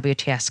things that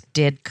WTS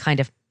did kind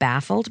of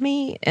baffled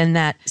me, and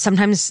that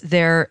sometimes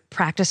their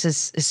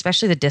practices,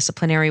 especially the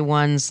disciplinary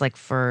ones, like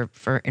for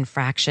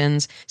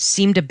infractions,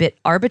 seemed a bit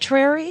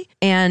arbitrary.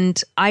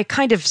 And I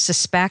kind of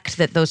suspect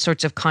that those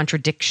sorts of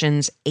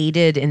contradictions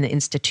aided in the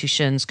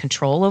institution's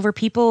control over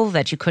people,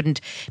 that you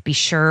couldn't be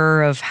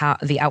sure of how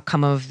the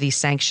outcome of these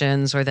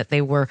sanctions, or that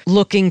they were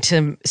looking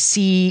to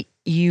see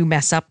you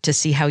mess up to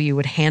see how you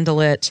would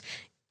handle it.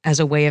 as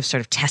a way of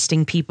sort of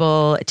testing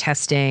people,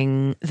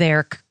 testing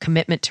their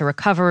commitment to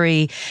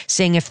recovery,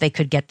 seeing if they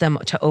could get them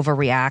to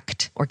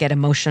overreact or get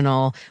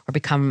emotional or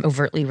become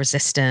overtly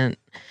resistant.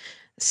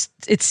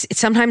 It's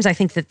sometimes I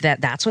think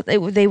that's what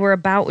they were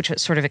about, which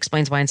sort of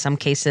explains why in some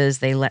cases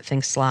they let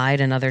things slide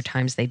and other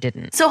times they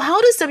didn't. So how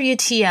does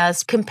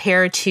WTS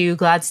compare to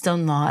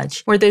Gladstone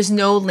Lodge, where there's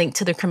no link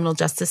to the criminal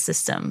justice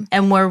system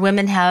and where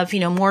women have,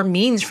 more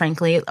means,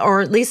 frankly, or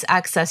at least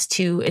access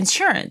to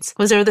insurance?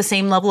 Was there the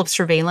same level of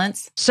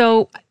surveillance?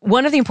 So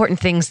one of the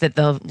important things that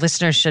the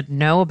listeners should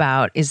know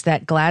about is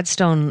that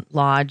Gladstone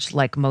Lodge,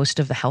 like most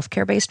of the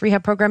healthcare-based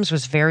rehab programs,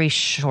 was very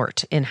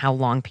short in how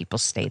long people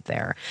stayed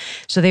there.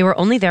 So they were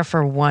only there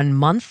for 1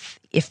 month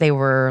if they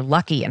were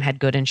lucky and had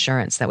good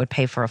insurance that would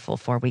pay for a full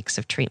 4 weeks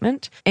of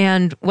treatment.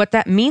 And what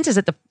that means is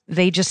that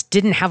they just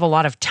didn't have a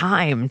lot of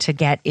time to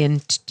get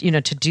in,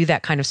 to do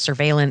that kind of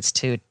surveillance,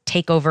 to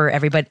take over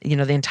everybody,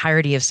 the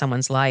entirety of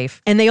someone's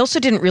life. And they also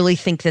didn't really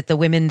think that the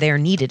women there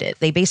needed it.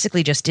 They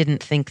basically just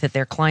didn't think that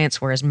their clients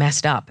were as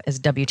messed up as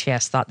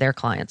WTS thought their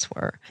clients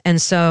were.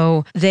 And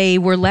so they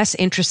were less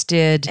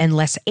interested and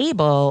less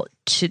able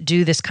to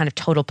do this kind of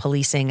total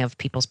policing of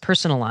people's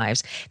personal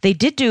lives. They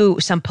did do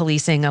some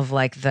policing of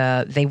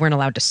they weren't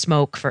allowed to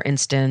smoke, for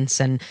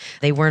instance, and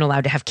they weren't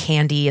allowed to have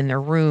candy in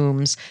their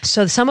rooms.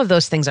 So some of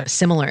those things are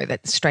similar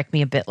that strike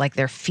me a bit like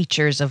they're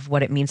features of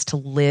what it means to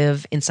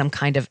live in some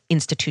kind of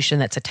institution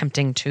that's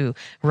attempting to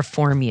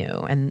reform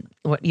you. And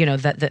what,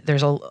 that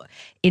there's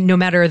no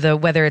matter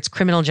whether it's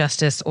criminal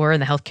justice or in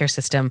the healthcare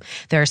system,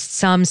 there are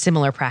some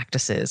similar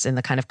practices in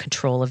the kind of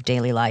control of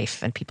daily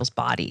life and people's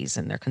bodies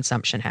and their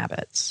consumption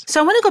habits. So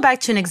I want to go back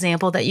to an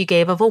example that you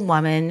gave of a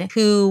woman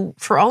who,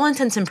 for all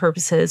intents and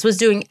purposes, was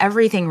doing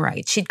everything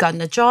right. She'd gotten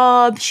a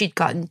job, she'd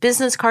gotten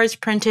business cards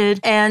printed,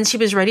 and she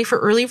was ready for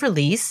early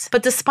release.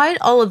 But despite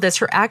all of this,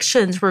 her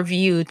actions were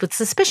viewed with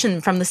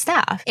suspicion from the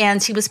staff,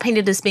 and she was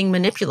painted as being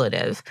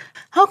manipulative.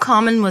 How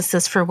common was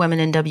this for women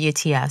in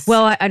WTS?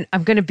 Well,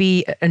 I'm going to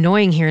be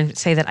annoying here and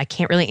say that I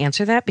can't really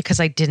answer that because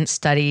I didn't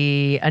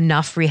study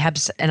enough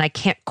rehabs, and I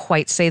can't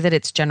quite say that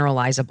it's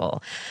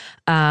generalizable.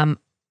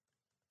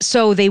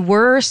 So they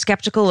were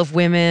skeptical of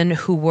women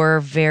who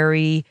were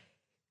very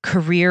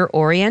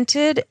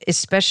career-oriented,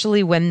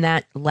 especially when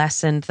that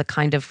lessened the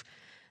kind of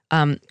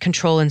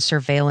control and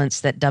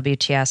surveillance that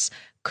WTS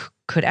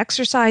could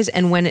exercise,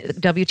 and when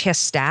WTS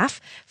staff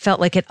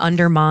felt like it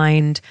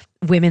undermined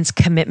women's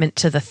commitment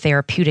to the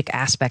therapeutic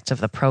aspects of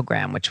the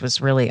program, which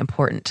was really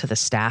important to the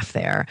staff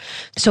there.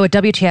 So at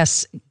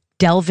WTS,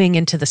 delving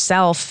into the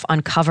self,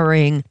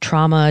 uncovering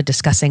trauma,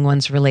 discussing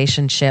one's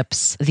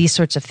relationships, these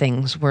sorts of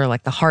things were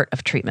like the heart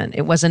of treatment.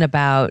 It wasn't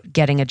about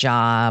getting a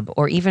job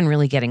or even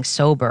really getting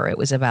sober. It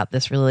was about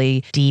this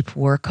really deep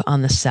work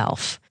on the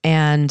self.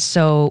 And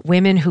so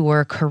women who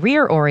were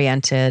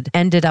career-oriented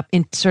ended up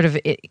in sort of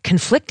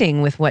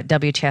conflicting with what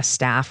WTS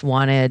staff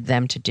wanted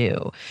them to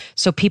do.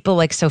 So people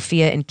like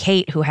Sophia and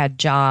Kate, who had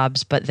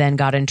jobs but then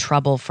got in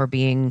trouble for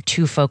being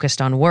too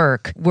focused on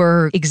work,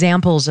 were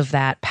examples of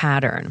that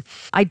pattern.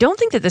 I don't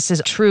think that this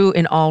is true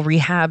in all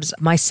rehabs.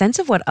 My sense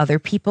of what other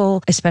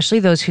people,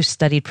 especially those who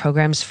studied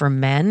programs for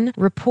men,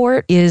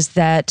 report is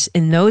that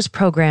in those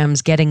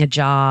programs, getting a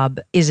job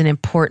is an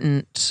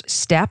important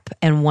step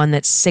and one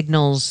that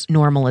signals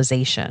normalization.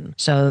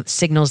 So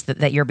signals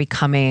that you're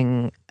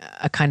becoming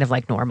a kind of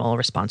like normal,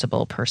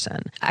 responsible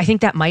person. I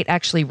think that might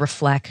actually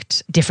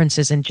reflect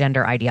differences in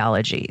gender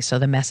ideology. So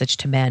the message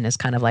to men is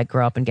kind of like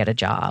grow up and get a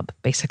job,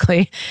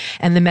 basically.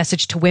 And the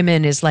message to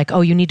women is like,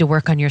 oh, you need to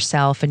work on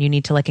yourself and you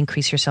need to like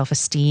increase your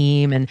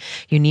self-esteem and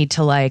you need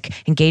to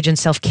like engage in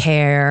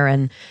self-care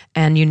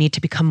and you need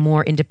to become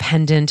more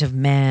independent of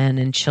men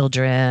and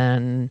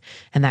children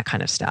and that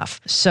kind of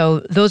stuff. So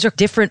those are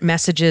different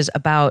messages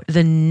about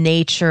the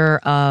nature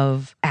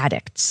of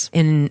addicts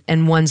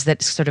and ones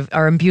that sort of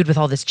are imbued with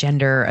all this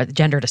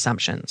gendered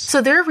assumptions. So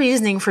their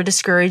reasoning for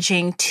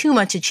discouraging too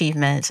much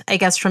achievement, I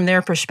guess from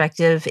their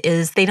perspective,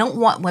 is they don't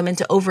want women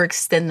to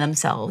overextend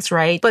themselves,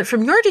 right? But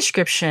from your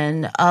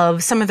description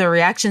of some of the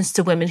reactions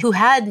to women who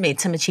had made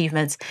some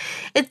achievements,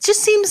 it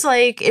just seems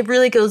like it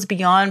really goes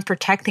beyond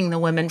protecting the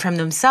women from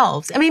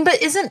themselves. I mean,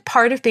 but isn't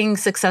part of being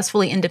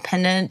successfully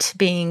independent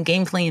being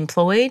gainfully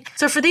employed?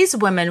 So for these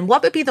women,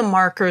 what would be the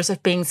markers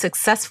of being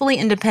successfully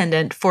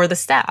independent for the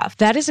staff?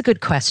 That is a good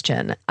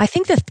question. I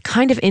think the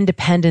kind of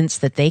independence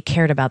that they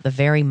cared about the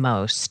very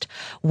most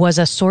was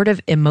a sort of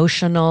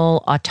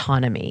emotional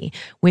autonomy.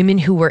 Women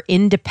who were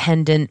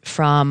independent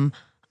from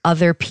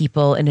other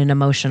people in an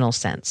emotional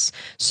sense.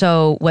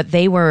 So what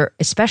they were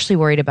especially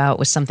worried about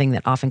was something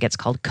that often gets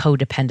called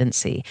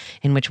codependency,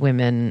 in which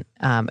women,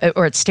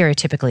 or it's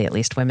stereotypically at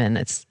least women,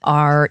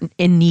 are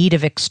in need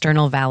of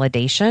external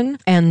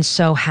validation and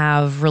so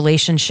have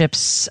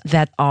relationships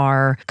that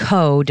are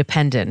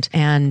codependent.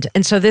 And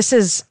so this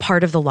is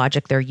part of the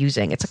logic they're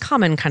using. It's a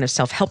common kind of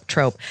self-help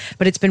trope,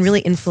 but it's been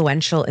really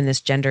influential in this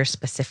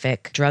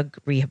gender-specific drug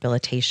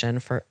rehabilitation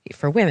for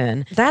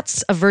women.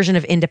 That's a version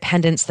of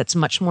independence that's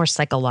much more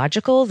psychological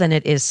pathological than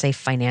it is, say,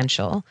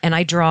 financial. And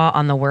I draw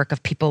on the work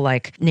of people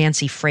like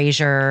Nancy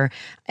Fraser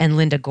and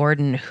Linda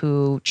Gordon,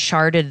 who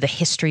charted the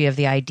history of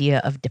the idea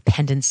of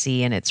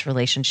dependency and its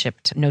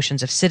relationship to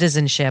notions of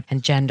citizenship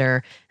and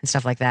gender and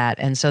stuff like that.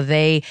 And so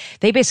they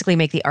basically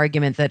make the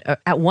argument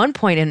that at one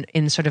point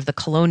in sort of the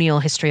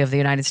colonial history of the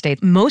United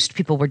States, most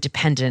people were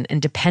dependent,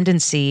 and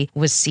dependency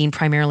was seen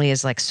primarily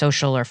as like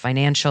social or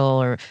financial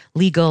or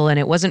legal, and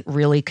it wasn't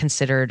really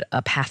considered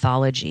a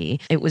pathology.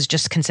 It was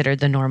just considered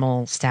the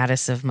normal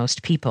status of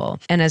most people.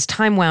 And as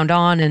time wound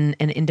on and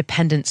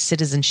independent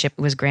citizenship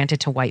was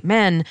granted to white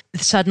men,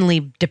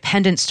 suddenly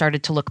dependence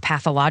started to look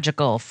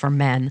pathological for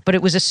men, but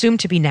it was assumed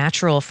to be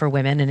natural for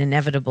women and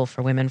inevitable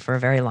for women for a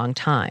very long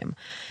time.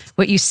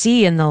 What you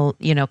see in the,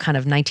 kind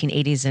of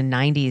 1980s and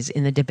 90s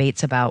in the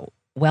debates about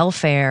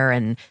welfare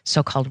and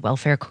so-called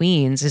welfare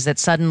queens is that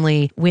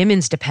suddenly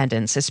women's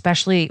dependence,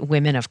 especially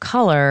women of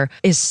color,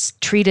 is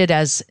treated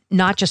as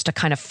not just a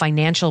kind of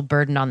financial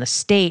burden on the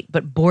state,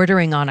 but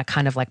bordering on a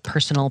kind of like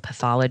personal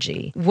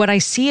pathology. What I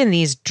see in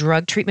these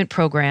drug treatment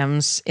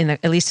programs,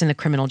 at least in the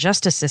criminal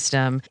justice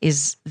system,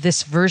 is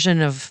this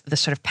version of the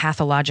sort of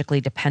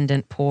pathologically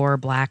dependent poor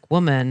Black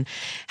woman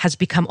has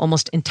become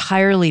almost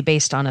entirely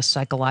based on a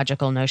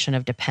psychological notion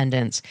of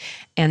dependence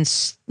and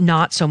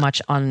not so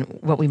much on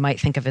what we might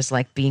think of as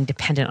like being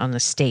dependent on the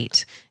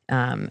state,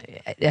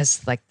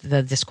 as like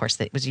the discourse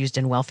that was used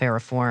in welfare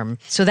reform.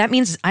 So that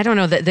means, I don't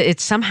know, that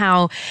it's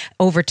somehow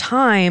over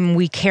time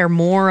we've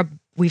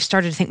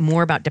started to think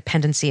more about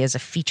dependency as a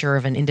feature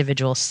of an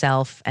individual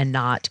self and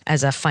not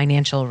as a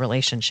financial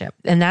relationship.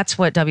 And that's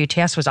what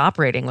WTS was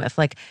operating with.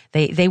 Like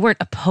they weren't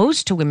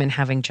opposed to women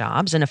having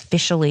jobs, and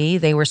officially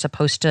they were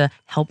supposed to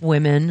help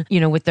women,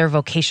 with their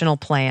vocational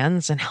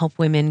plans and help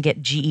women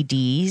get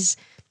GEDs,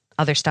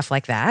 other stuff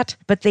like that.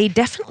 But they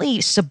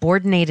definitely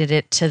subordinated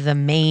it to the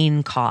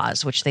main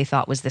cause, which they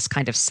thought was this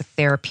kind of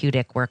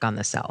therapeutic work on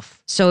the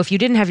self. So if you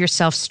didn't have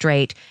yourself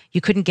straight,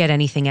 you couldn't get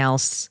anything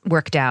else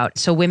worked out.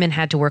 So women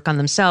had to work on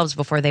themselves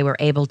before they were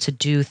able to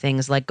do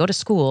things like go to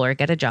school or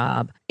get a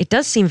job. It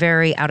does seem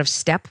very out of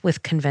step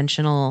with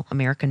conventional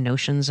American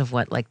notions of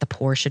what like the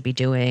poor should be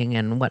doing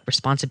and what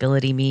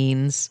responsibility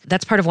means.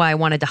 That's part of why I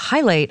wanted to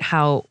highlight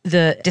how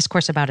the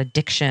discourse about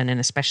addiction, and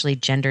especially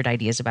gendered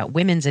ideas about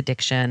women's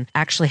addiction,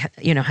 actually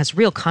has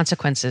real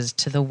consequences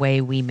to the way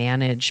we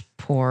manage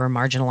poor,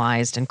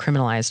 marginalized, and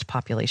criminalized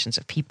populations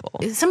of people.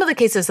 Some of the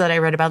cases that I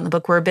read about in the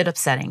book were a bit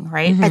upsetting,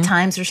 right? Mm-hmm. At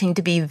times there seemed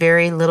to be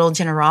very little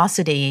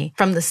generosity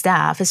from the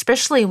staff,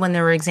 especially when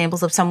there were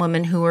examples of some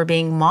women who were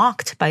being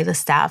mocked by the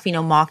staff,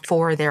 mocked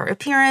for their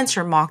appearance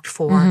or mocked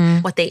for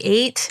what they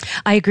ate.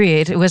 I agree.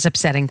 It was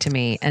upsetting to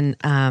me. And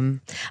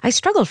I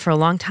struggled for a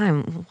long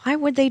time. Why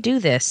would they do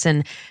this?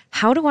 And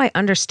how do I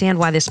understand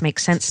why this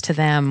makes sense to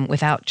them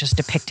without just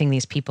depicting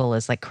these people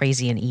as like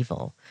crazy and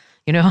evil?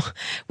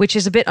 Which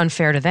is a bit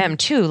unfair to them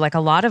too. Like a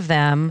lot of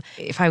them,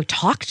 if I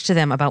talked to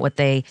them about what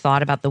they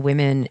thought about the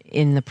women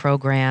in the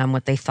program,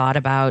 what they thought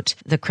about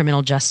the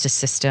criminal justice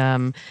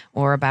system,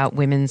 or about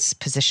women's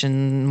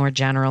position more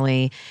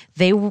generally,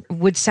 they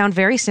would sound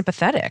very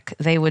sympathetic.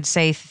 They would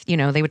say,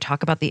 they would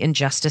talk about the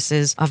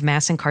injustices of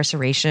mass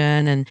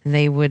incarceration, and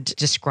they would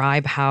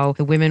describe how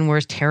the women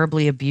were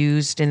terribly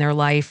abused in their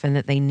life and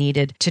that they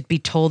needed to be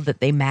told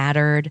that they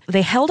mattered.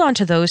 They held on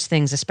to those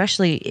things,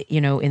 especially,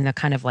 in the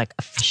kind of like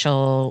official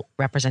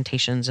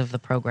representations of the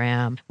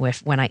program.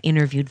 When I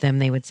interviewed them,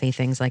 they would say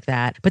things like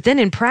that. But then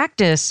in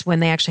practice, when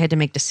they actually had to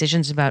make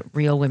decisions about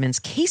real women's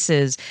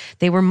cases,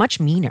 they were much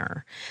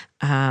meaner.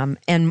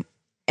 And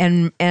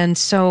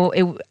so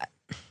it,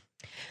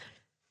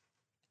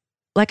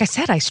 like I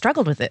said, I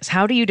struggled with this.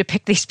 How do you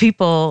depict these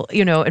people,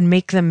 and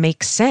make them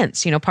make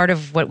sense? Part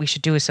of what we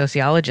should do as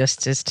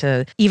sociologists is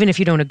to, even if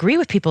you don't agree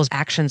with people's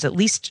actions, at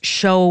least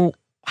show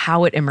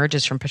how it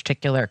emerges from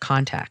particular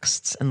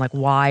contexts and like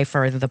why,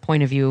 for the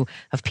point of view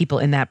of people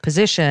in that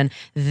position,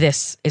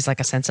 this is like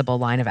a sensible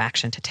line of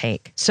action to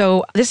take.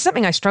 So this is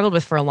something I struggled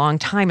with for a long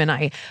time.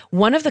 And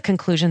one of the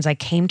conclusions I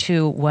came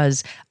to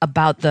was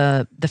about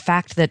the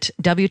fact that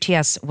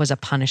WTS was a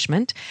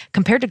punishment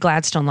compared to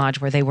Gladstone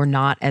Lodge, where they were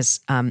not as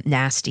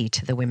nasty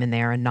to the women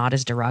there and not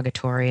as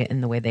derogatory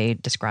in the way they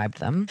described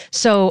them.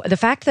 So the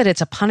fact that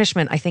it's a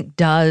punishment, I think,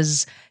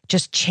 does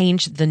just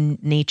change the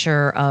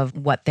nature of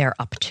what they're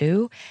up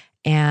to.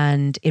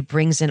 And it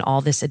brings in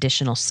all this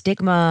additional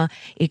stigma.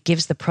 It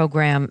gives the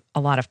program a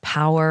lot of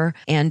power,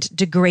 and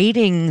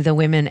degrading the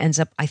women ends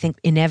up, I think,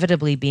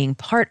 inevitably being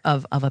part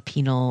of a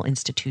penal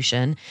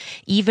institution,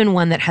 even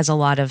one that has a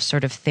lot of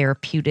sort of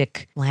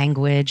therapeutic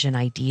language and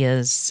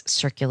ideas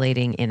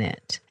circulating in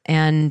it.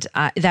 And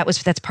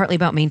that's partly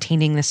about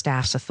maintaining the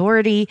staff's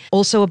authority,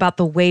 also about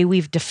the way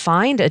we've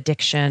defined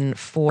addiction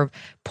for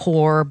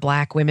poor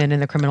Black women in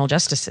the criminal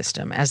justice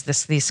system as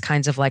these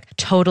kinds of like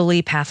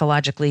totally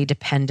pathologically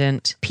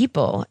dependent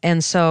people.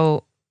 And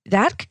so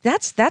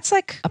that's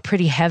like a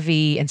pretty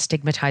heavy and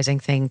stigmatizing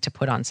thing to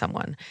put on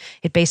someone.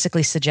 It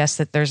basically suggests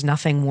that there's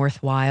nothing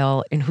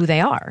worthwhile in who they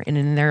are and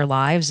in their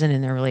lives and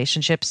in their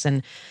relationships.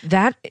 And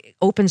that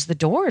opens the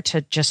door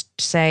to just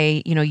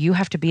say, you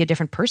have to be a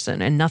different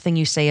person, and nothing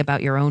you say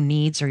about your own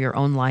needs or your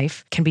own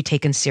life can be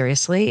taken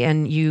seriously.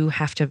 And you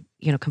have to,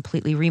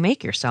 completely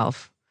remake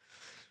yourself,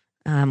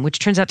 which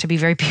turns out to be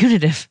very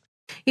punitive.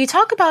 You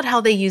talk about how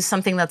they use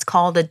something that's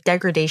called a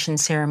degradation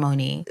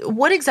ceremony.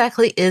 What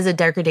exactly is a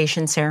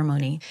degradation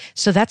ceremony?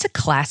 So that's a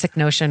classic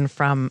notion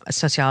from a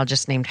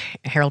sociologist named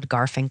Harold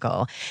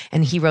Garfinkel.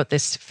 And he wrote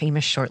this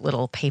famous short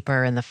little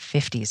paper in the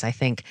 50s, I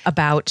think,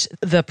 about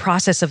the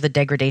process of the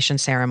degradation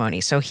ceremony.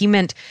 So he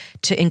meant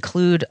to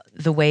include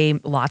the way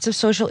lots of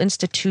social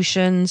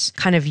institutions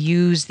kind of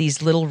use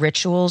these little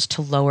rituals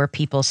to lower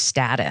people's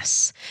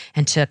status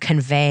and to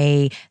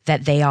convey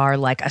that they are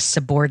like a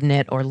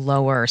subordinate or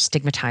lower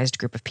stigmatized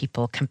group of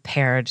people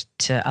compared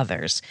to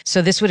others.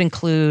 So this would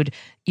include,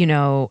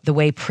 the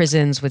way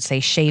prisons would say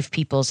shave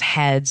people's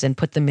heads and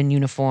put them in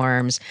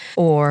uniforms,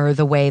 or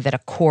the way that a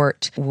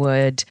court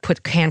would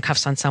put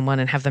handcuffs on someone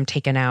and have them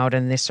taken out,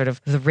 and this sort of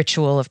the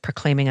ritual of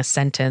proclaiming a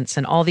sentence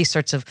and all these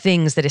sorts of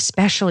things that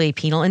especially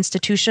penal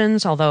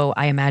institutions, although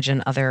I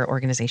imagine other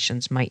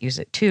organizations might use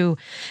it too,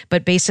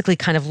 but basically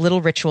kind of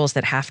little rituals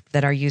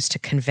that are used to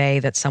convey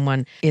that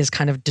someone is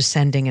kind of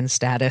descending in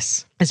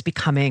status, is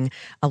becoming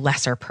a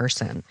lesser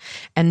person.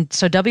 And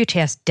so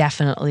WTS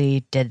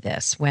definitely did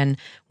this. When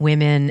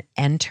women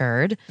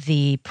entered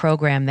the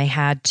program, they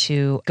had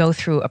to go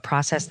through a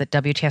process that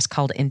WTS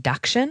called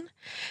induction.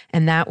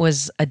 And that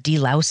was a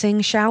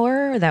delousing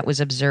shower that was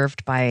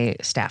observed by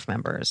staff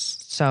members.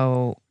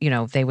 So,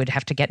 they would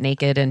have to get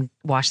naked and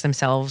wash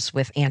themselves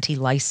with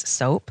anti-lice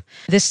soap.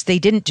 They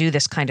didn't do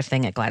this kind of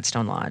thing at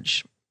Gladstone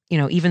Lodge.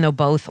 Even though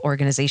both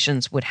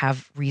organizations would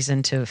have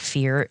reason to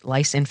fear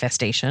lice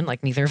infestation,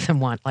 like neither of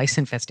them want lice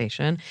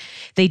infestation,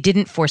 they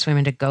didn't force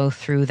women to go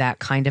through that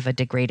kind of a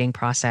degrading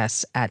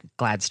process at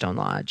Gladstone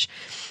Lodge.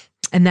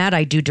 And that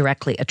I do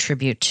directly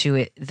attribute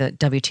to the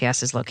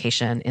WTS's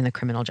location in the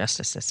criminal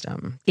justice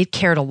system. It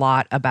cared a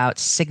lot about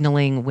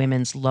signaling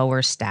women's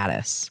lower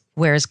status,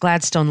 whereas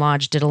Gladstone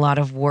Lodge did a lot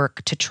of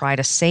work to try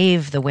to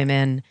save the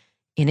women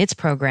in its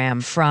program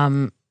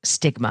from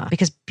stigma,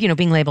 because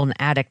being labeled an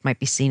addict might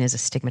be seen as a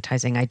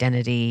stigmatizing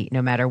identity, no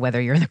matter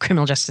whether you're in the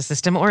criminal justice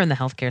system or in the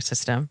healthcare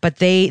system. But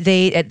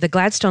they at the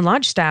Gladstone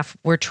Lodge staff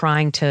were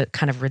trying to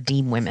kind of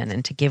redeem women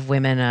and to give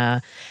women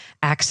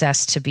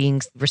access to being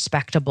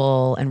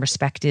respectable and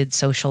respected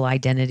social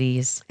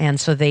identities. And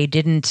so they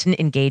didn't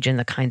engage in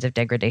the kinds of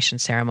degradation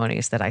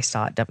ceremonies that I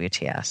saw at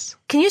WTS.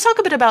 Can you talk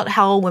a bit about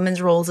how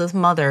women's roles as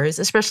mothers,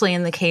 especially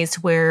in the case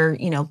where,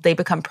 they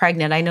become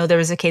pregnant? I know there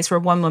was a case where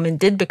one woman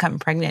did become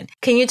pregnant.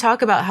 Can you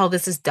talk about how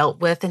this is dealt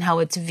with and how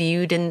it's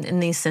viewed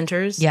in these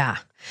centers? Yeah.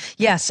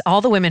 Yes,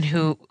 all the women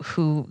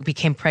who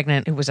became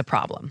pregnant, it was a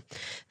problem.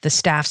 The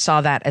staff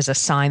saw that as a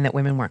sign that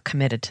women weren't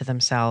committed to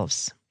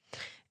themselves.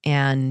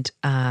 And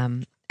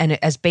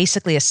as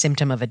basically a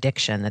symptom of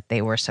addiction, that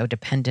they were so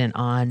dependent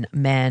on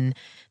men,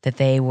 that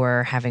they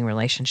were having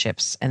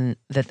relationships,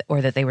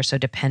 or that they were so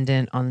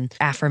dependent on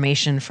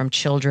affirmation from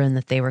children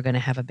that they were going to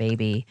have a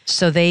baby.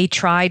 So they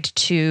tried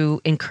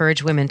to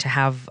encourage women to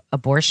have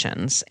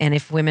abortions. And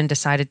if women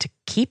decided to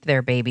keep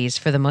their babies,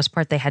 for the most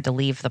part, they had to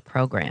leave the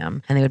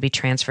program and they would be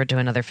transferred to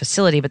another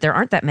facility. But there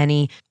aren't that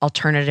many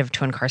alternative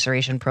to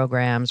incarceration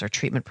programs or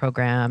treatment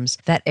programs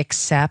that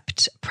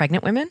accept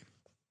pregnant women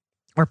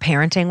or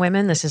parenting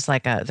women. This is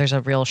there's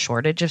a real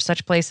shortage of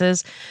such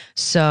places.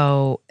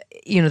 So,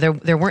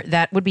 there weren't,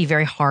 that would be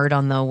very hard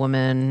on the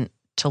woman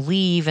to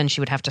leave, and she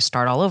would have to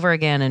start all over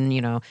again. And,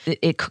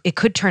 it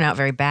could turn out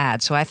very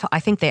bad. So I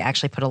think they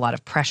actually put a lot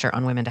of pressure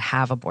on women to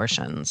have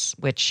abortions,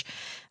 which,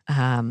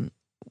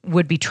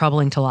 would be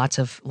troubling to lots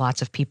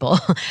of people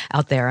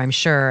out there, I'm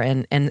sure.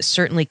 And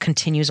certainly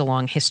continues a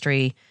long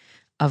history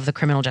of the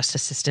criminal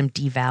justice system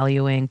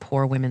devaluing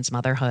poor women's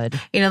motherhood.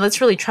 That's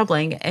really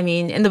troubling. I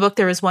mean, in the book,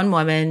 there was one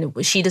woman,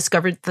 she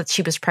discovered that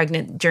she was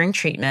pregnant during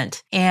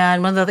treatment.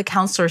 And one of the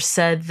counselors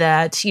said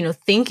that,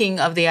 thinking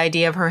of the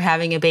idea of her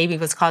having a baby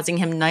was causing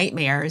him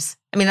nightmares.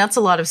 I mean, that's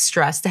a lot of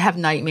stress to have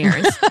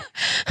nightmares.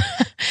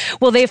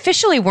 Well, they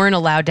officially weren't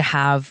allowed to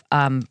have,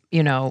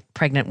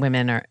 pregnant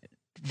women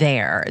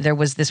there. There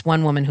was this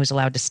one woman who was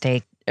allowed to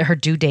stay. Her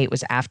due date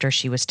was after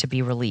she was to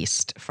be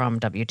released from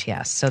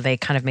WTS. So they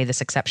kind of made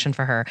this exception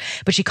for her.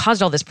 But she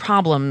caused all these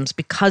problems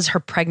because her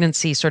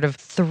pregnancy sort of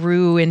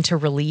threw into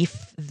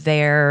relief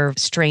their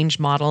strange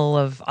model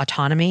of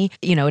autonomy.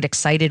 It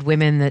excited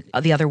women, that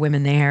the other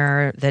women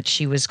there, that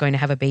she was going to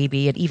have a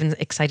baby. It even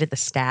excited the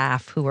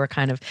staff, who were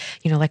kind of,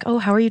 like, oh,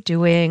 how are you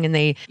doing? And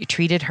they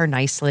treated her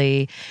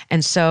nicely.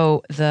 And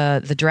so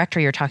the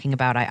director you're talking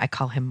about, I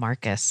call him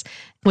Marcus,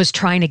 was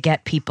trying to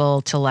get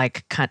people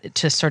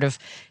to sort of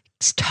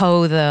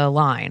toe the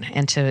line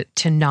and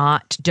to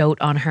not dote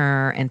on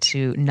her and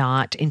to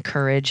not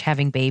encourage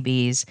having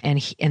babies.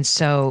 And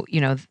so,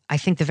 I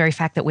think the very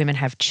fact that women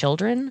have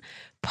children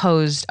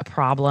posed a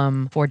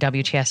problem for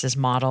WTS's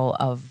model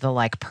of the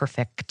like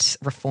perfect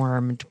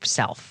reformed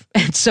self.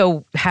 And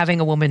so having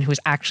a woman who was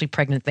actually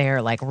pregnant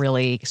there like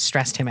really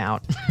stressed him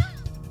out.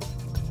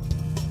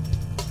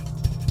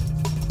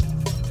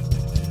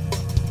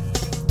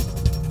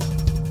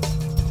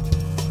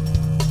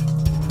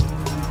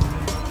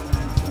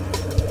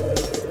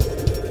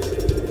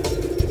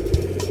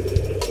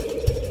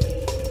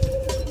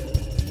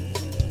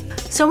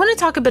 So I want to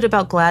talk a bit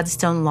about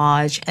Gladstone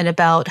Lodge and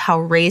about how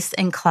race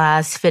and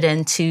class fit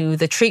into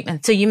the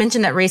treatment. So you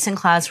mentioned that race and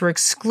class were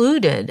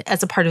excluded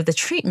as a part of the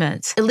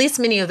treatment. At least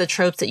many of the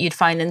tropes that you'd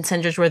find in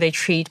centers where they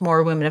treat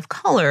more women of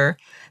color,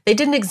 they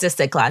didn't exist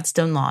at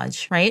Gladstone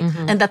Lodge, right?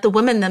 Mm-hmm. And that the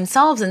women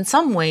themselves in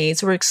some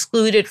ways were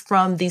excluded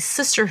from the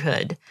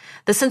sisterhood,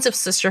 the sense of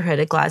sisterhood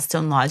at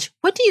Gladstone Lodge.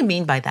 What do you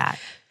mean by that?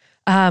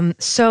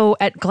 So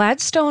at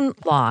Gladstone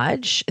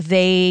Lodge,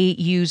 they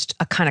used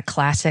a kind of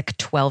classic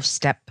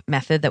 12-step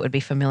method that would be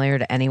familiar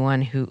to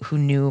anyone who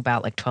knew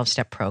about like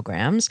 12-step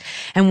programs.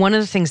 And one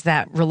of the things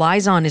that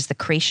relies on is the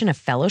creation of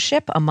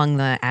fellowship among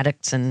the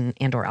addicts and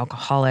or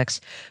alcoholics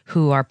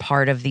who are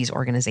part of these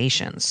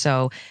organizations.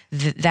 So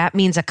that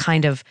means a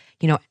kind of,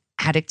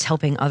 addicts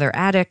helping other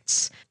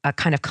addicts, a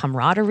kind of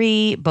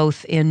camaraderie,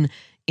 both in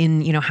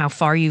how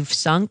far you've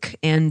sunk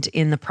and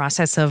in the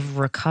process of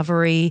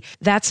recovery.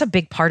 That's a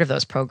big part of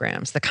those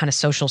programs, the kind of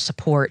social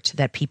support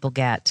that people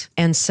get.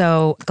 And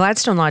so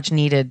Gladstone Lodge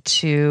needed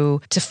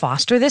to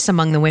foster this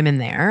among the women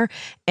there.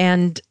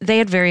 And they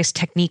had various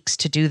techniques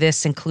to do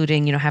this,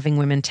 including, having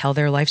women tell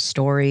their life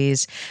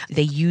stories.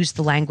 They used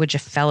the language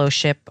of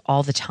fellowship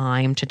all the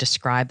time to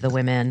describe the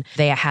women.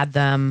 They had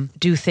them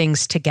do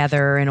things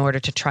together in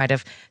order to try to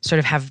sort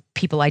of have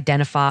people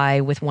identify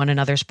with one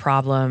another's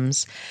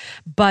problems.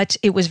 But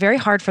it was very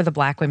hard for the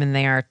Black women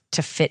there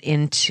to fit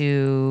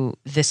into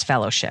this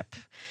fellowship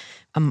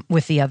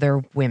with the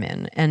other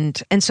women.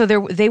 And so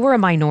they were a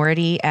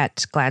minority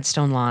at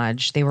Gladstone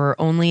Lodge. They were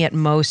only at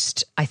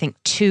most, I think,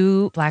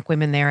 2 Black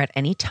women there at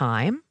any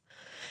time.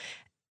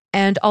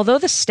 And although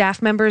the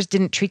staff members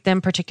didn't treat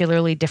them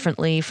particularly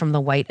differently from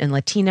the white and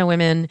Latina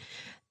women,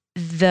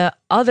 the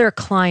other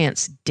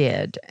clients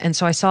did. And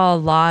so I saw a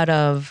lot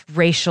of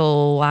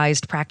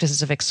racialized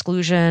practices of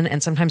exclusion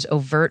and sometimes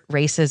overt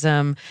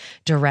racism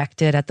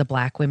directed at the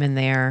Black women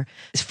there.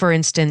 For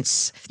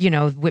instance,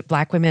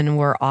 Black women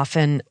were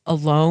often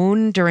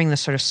alone during the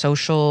sort of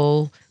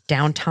social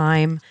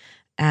downtime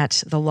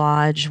at the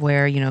lodge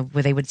where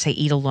they would say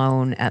eat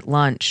alone at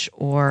lunch,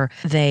 or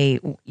they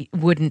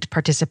wouldn't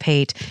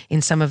participate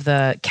in some of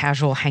the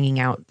casual hanging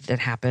out that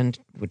happened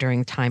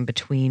during time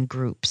between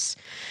groups.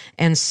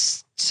 And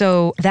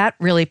so that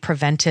really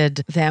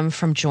prevented them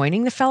from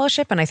joining the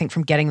fellowship and I think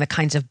from getting the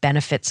kinds of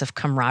benefits of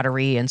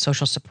camaraderie and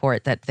social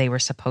support that they were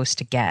supposed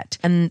to get.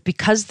 And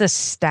because the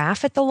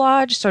staff at the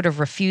lodge sort of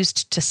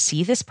refused to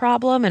see this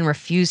problem and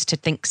refused to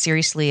think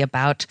seriously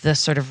about the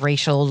sort of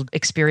racial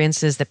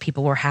experiences that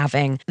people were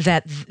having,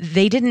 that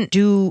they didn't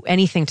do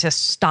anything to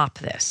stop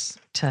this,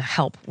 to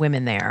help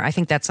women there. I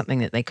think that's something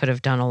that they could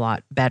have done a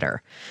lot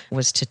better,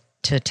 was to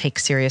take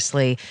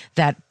seriously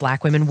that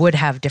Black women would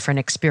have different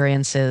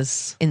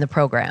experiences in the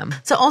program.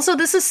 So also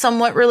this is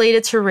somewhat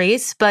related to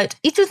race, but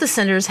each of the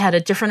centers had a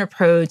different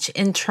approach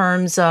in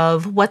terms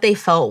of what they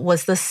felt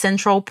was the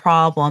central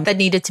problem that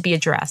needed to be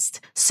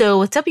addressed. So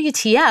with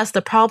WTS,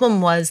 the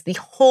problem was the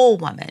whole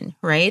woman,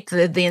 right?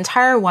 The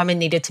entire woman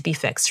needed to be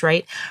fixed,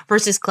 right?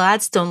 Versus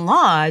Gladstone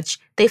Lodge,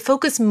 they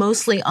focused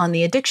mostly on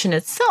the addiction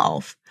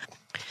itself.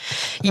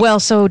 Well,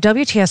 so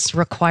WTS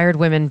required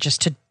women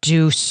just to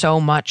do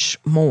so much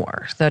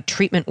more. The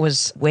treatment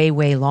was way,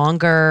 way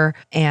longer,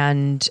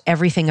 and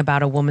everything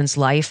about a woman's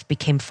life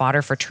became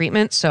fodder for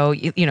treatment. So,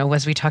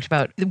 as we talked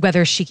about,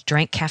 whether she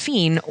drank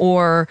caffeine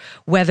or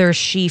whether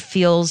she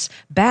feels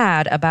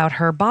bad about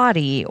her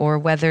body or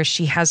whether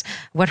she has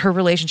what her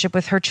relationship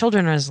with her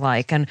children is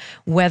like and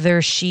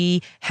whether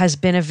she has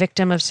been a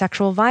victim of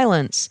sexual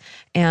violence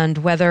and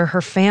whether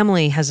her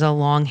family has a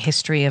long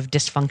history of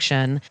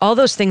dysfunction. All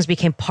those things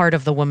became part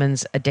of the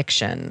woman's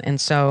addiction.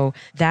 And so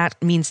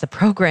that means the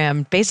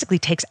program basically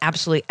takes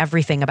absolutely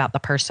everything about the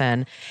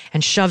person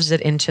and shoves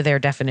it into their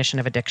definition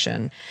of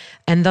addiction,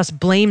 and thus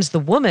blames the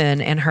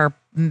woman and her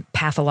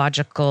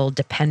pathological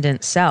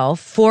dependent self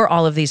for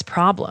all of these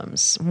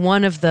problems.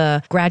 One of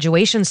the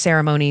graduation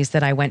ceremonies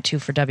that I went to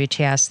for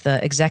WTS,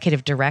 the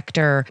executive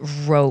director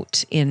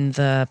wrote in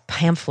the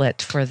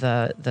pamphlet for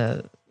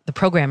the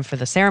program for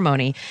the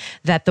ceremony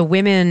that the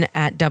women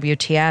at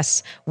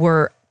WTS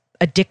were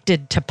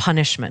addicted to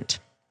punishment,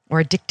 or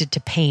addicted to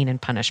pain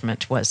and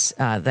punishment was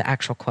the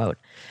actual quote.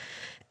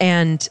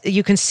 And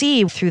you can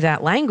see through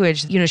that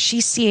language,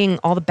 she's seeing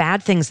all the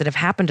bad things that have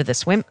happened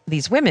to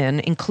these women,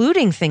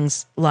 including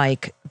things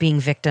like being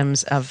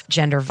victims of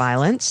gender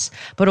violence,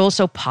 but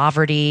also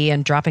poverty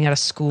and dropping out of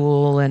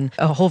school and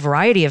a whole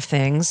variety of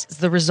things. It's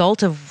the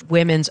result of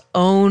women's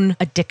own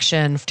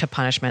addiction to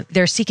punishment.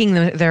 They're seeking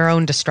their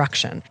own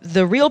destruction.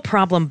 The real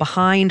problem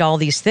behind all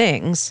these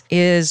things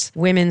is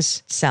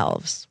women's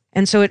selves.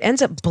 And so it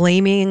ends up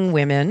blaming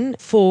women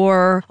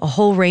for a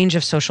whole range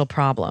of social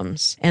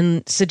problems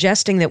and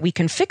suggesting that we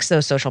can fix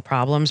those social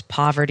problems,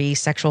 poverty,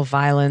 sexual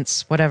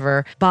violence,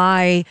 whatever,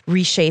 by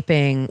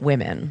reshaping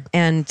women.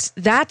 And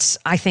that's,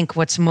 I think,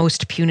 what's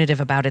most punitive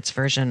about its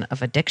version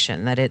of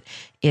addiction, that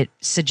it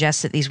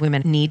suggests that these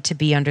women need to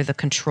be under the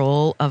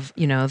control of,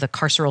 the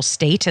carceral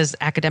state, as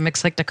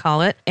academics like to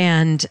call it,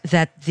 and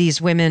that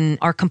these women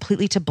are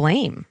completely to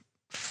blame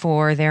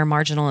for their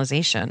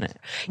marginalization.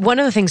 One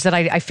of the things that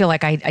I feel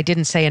like I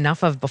didn't say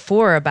enough of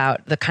before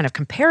about the kind of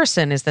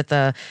comparison is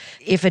that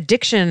if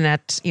addiction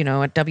at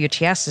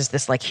WTS is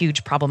this like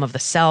huge problem of the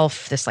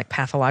self, this like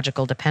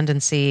pathological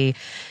dependency,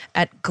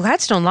 at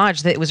Gladstone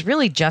Lodge, that it was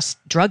really just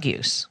drug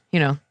use.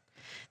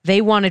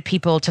 They wanted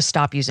people to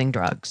stop using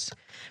drugs.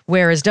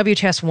 Whereas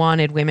WTS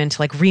wanted women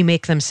to like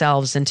remake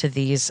themselves into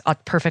these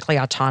perfectly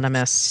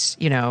autonomous,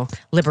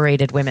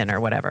 liberated women or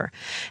whatever.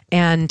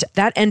 And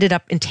that ended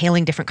up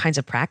entailing different kinds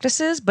of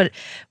practices. But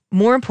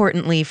more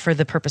importantly, for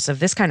the purpose of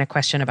this kind of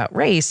question about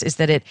race, is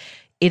that it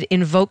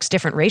invokes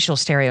different racial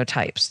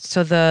stereotypes.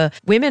 So the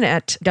women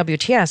at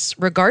WTS,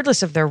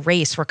 regardless of their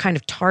race, were kind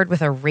of tarred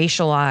with a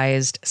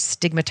racialized,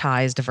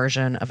 stigmatized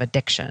version of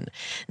addiction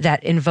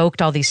that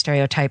invoked all these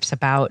stereotypes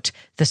about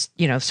this,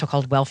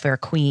 so-called welfare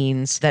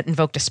queens, that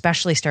invoked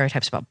especially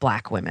stereotypes about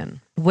Black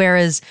women.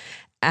 Whereas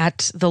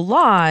at the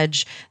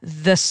lodge,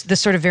 this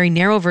sort of very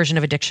narrow version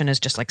of addiction is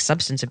just like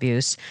substance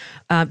abuse,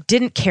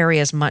 didn't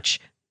carry as much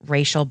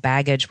racial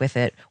baggage with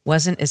it,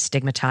 wasn't as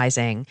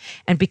stigmatizing.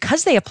 And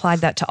because they applied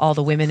that to all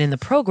the women in the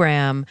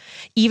program,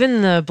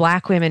 even the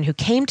Black women who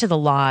came to the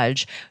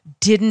lodge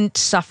didn't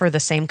suffer the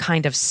same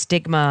kind of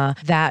stigma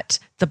that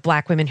the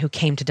Black women who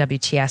came to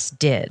WTS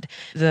did.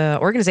 The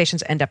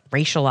organizations end up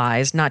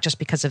racialized, not just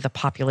because of the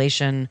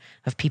population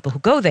of people who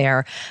go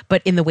there,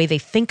 but in the way they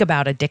think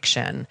about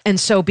addiction. And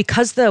so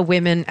because the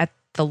women at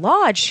the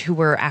lodge who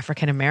were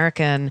African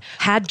American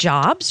had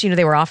jobs,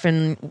 they were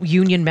often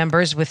union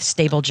members with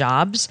stable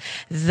jobs,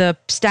 the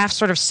staff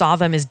sort of saw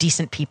them as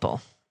decent people.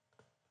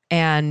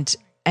 But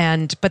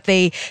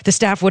the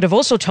staff would have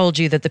also told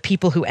you that the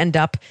people who end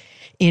up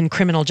in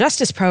criminal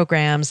justice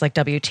programs like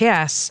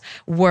WTS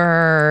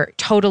were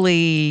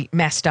totally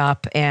messed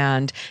up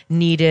and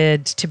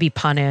needed to be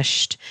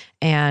punished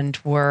and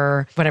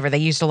were whatever. They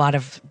used a lot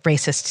of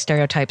racist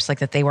stereotypes, like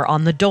that they were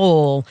on the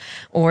dole,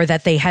 or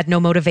that they had no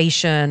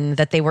motivation,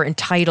 that they were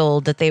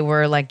entitled, that they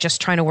were like just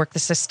trying to work the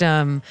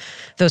system,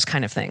 those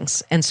kind of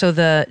things. And so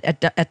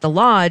at the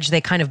lodge,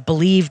 they kind of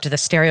believed the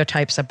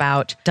stereotypes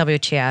about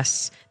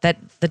WTS that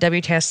the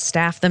WTS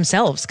staff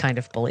themselves kind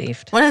of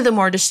believed. One of the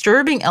more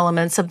disturbing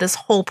elements of this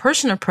whole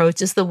person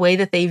approach is the way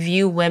that they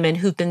view women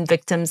who've been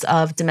victims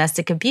of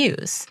domestic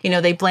abuse.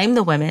 They blame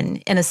the women,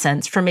 in a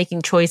sense, for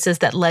making choices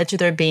that led to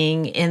their being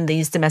in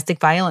these domestic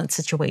violence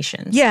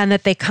situations. Yeah, and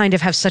that they kind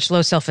of have such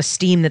low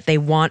self-esteem that they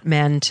want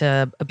men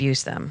to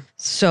abuse them.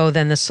 So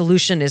then the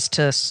solution is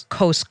to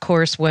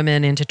coerce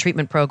women into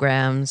treatment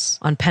programs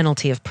on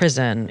penalty of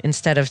prison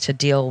instead of to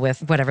deal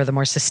with what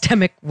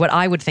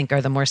I would think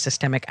are the more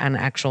systemic and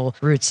actual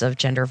roots of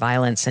gender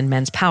violence and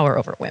men's power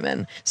over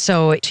women.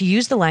 So to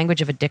use the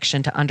language of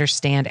addiction to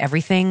understand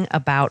everything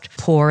about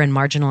poor and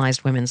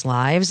marginalized women's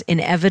lives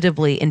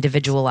inevitably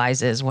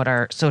individualizes what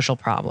are social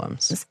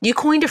problems. You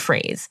coined a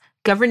phrase,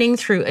 governing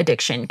through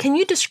addiction. Can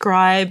you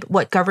describe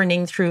what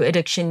governing through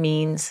addiction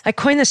means? I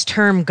coined this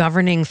term,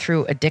 governing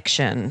through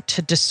addiction,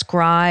 to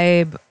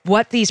describe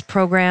what these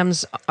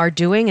programs are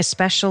doing,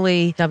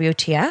 especially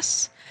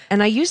WTS.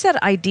 And I use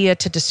that idea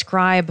to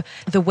describe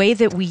the way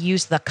that we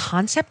use the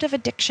concept of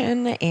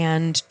addiction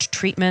and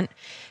treatment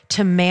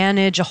to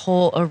manage a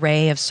whole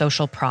array of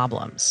social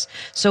problems.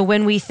 So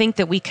when we think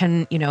that we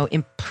can,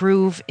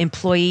 improve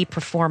employee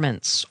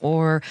performance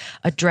or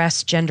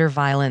address gender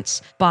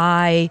violence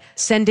by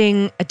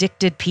sending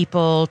addicted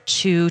people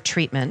to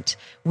treatment,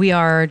 we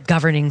are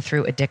governing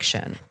through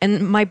addiction.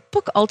 And my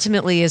book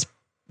ultimately is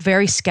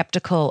very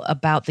skeptical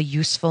about the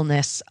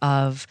usefulness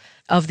of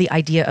the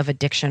idea of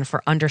addiction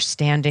for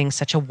understanding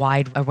such a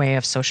wide array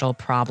of social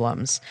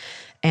problems.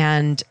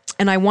 And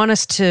I want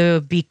us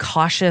to be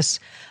cautious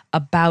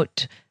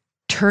about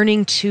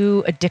turning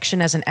to addiction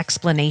as an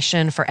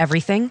explanation for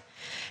everything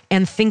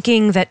and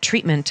thinking that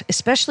treatment,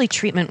 especially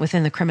treatment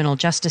within the criminal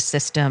justice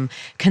system,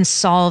 can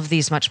solve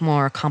these much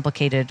more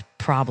complicated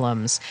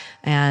problems.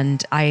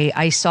 And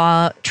I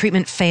saw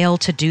treatment fail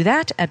to do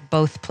that at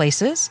both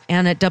places.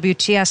 And at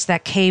WTS,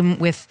 that came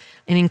with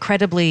an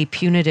incredibly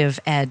punitive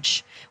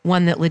edge,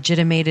 one that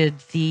legitimated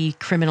the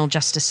criminal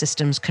justice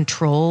system's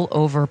control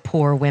over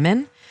poor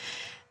women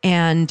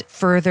and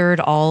furthered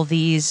all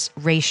these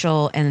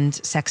racial and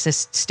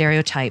sexist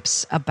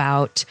stereotypes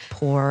about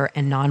poor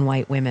and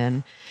non-white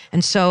women.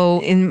 And so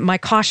in my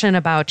caution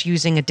about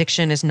using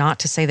addiction is not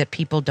to say that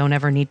people don't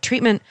ever need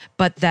treatment,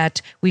 but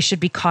that we should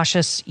be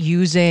cautious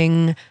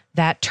using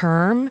that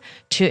term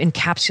to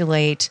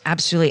encapsulate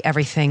absolutely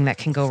everything that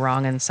can go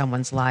wrong in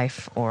someone's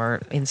life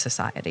or in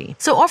society.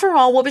 So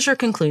overall, what was your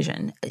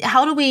conclusion?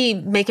 How do we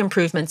make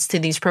improvements to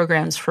these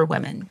programs for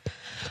women?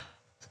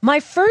 My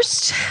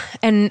first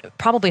and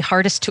probably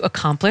hardest to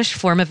accomplish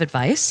form of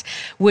advice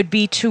would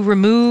be to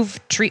remove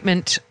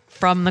treatment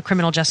from the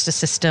criminal justice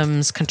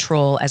system's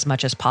control as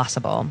much as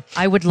possible.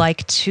 I would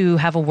like to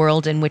have a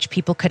world in which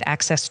people could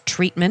access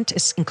treatment,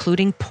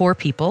 including poor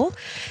people,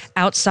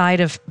 outside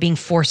of being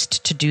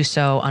forced to do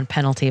so on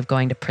penalty of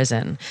going to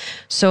prison.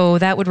 So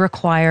that would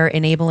require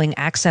enabling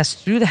access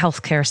through the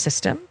healthcare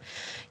system.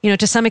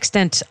 To some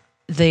extent,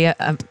 the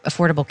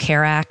Affordable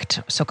Care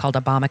Act, so-called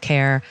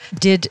Obamacare,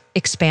 did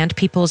expand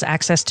people's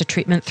access to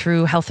treatment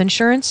through health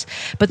insurance,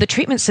 but the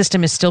treatment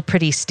system is still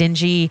pretty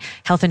stingy.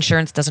 Health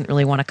insurance doesn't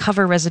really want to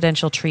cover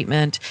residential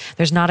treatment.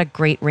 There's not a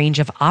great range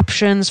of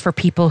options for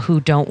people who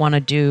don't want to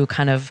do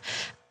kind of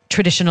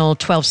traditional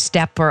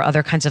 12-step or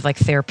other kinds of like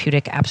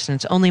therapeutic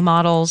abstinence-only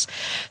models.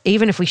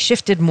 Even if we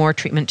shifted more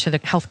treatment to the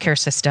healthcare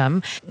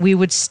system, we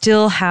would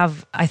still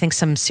have, I think,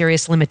 some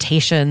serious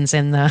limitations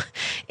in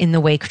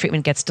the way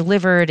treatment gets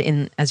delivered,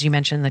 in, as you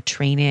mentioned, the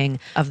training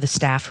of the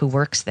staff who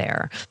works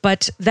there.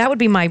 But that would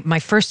be my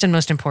first and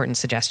most important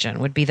suggestion,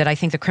 would be that I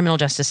think the criminal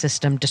justice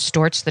system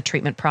distorts the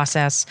treatment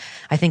process.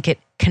 I think it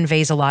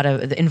conveys a lot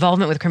of, the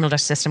involvement with the criminal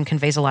justice system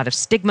conveys a lot of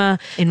stigma,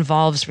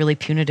 involves really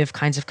punitive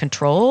kinds of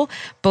control,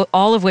 but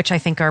all of which I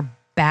think are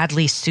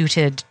badly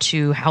suited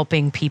to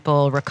helping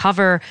people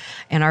recover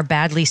and are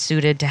badly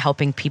suited to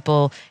helping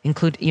people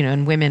include,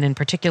 and women in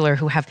particular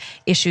who have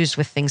issues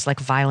with things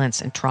like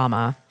violence and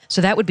trauma.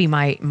 So that would be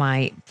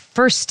my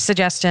first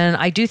suggestion.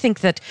 I do think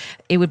that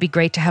it would be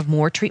great to have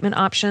more treatment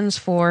options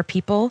for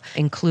people,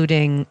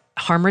 including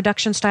harm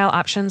reduction style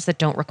options that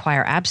don't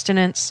require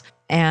abstinence,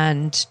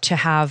 and to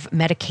have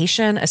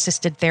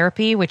medication-assisted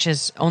therapy, which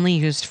is only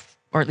used,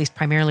 or at least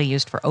primarily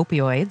used, for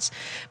opioids.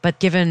 But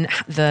given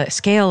the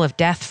scale of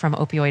death from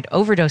opioid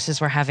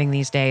overdoses we're having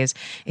these days,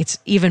 it's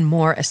even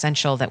more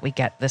essential that we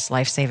get this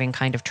life-saving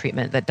kind of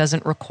treatment that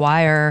doesn't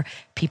require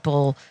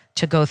people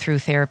to go through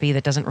therapy,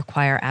 that doesn't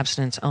require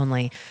abstinence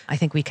only. I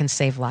think we can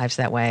save lives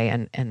that way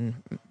and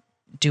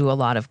do a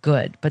lot of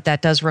good. But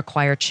that does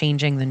require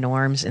changing the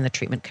norms in the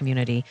treatment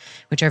community,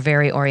 which are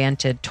very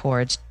oriented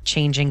towards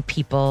changing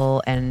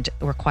people and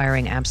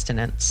requiring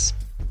abstinence.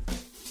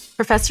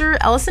 Professor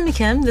Allison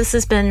McKim, this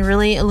has been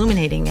really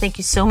illuminating. Thank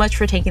you so much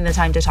for taking the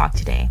time to talk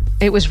today.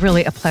 It was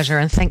really a pleasure,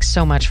 and thanks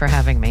so much for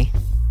having me.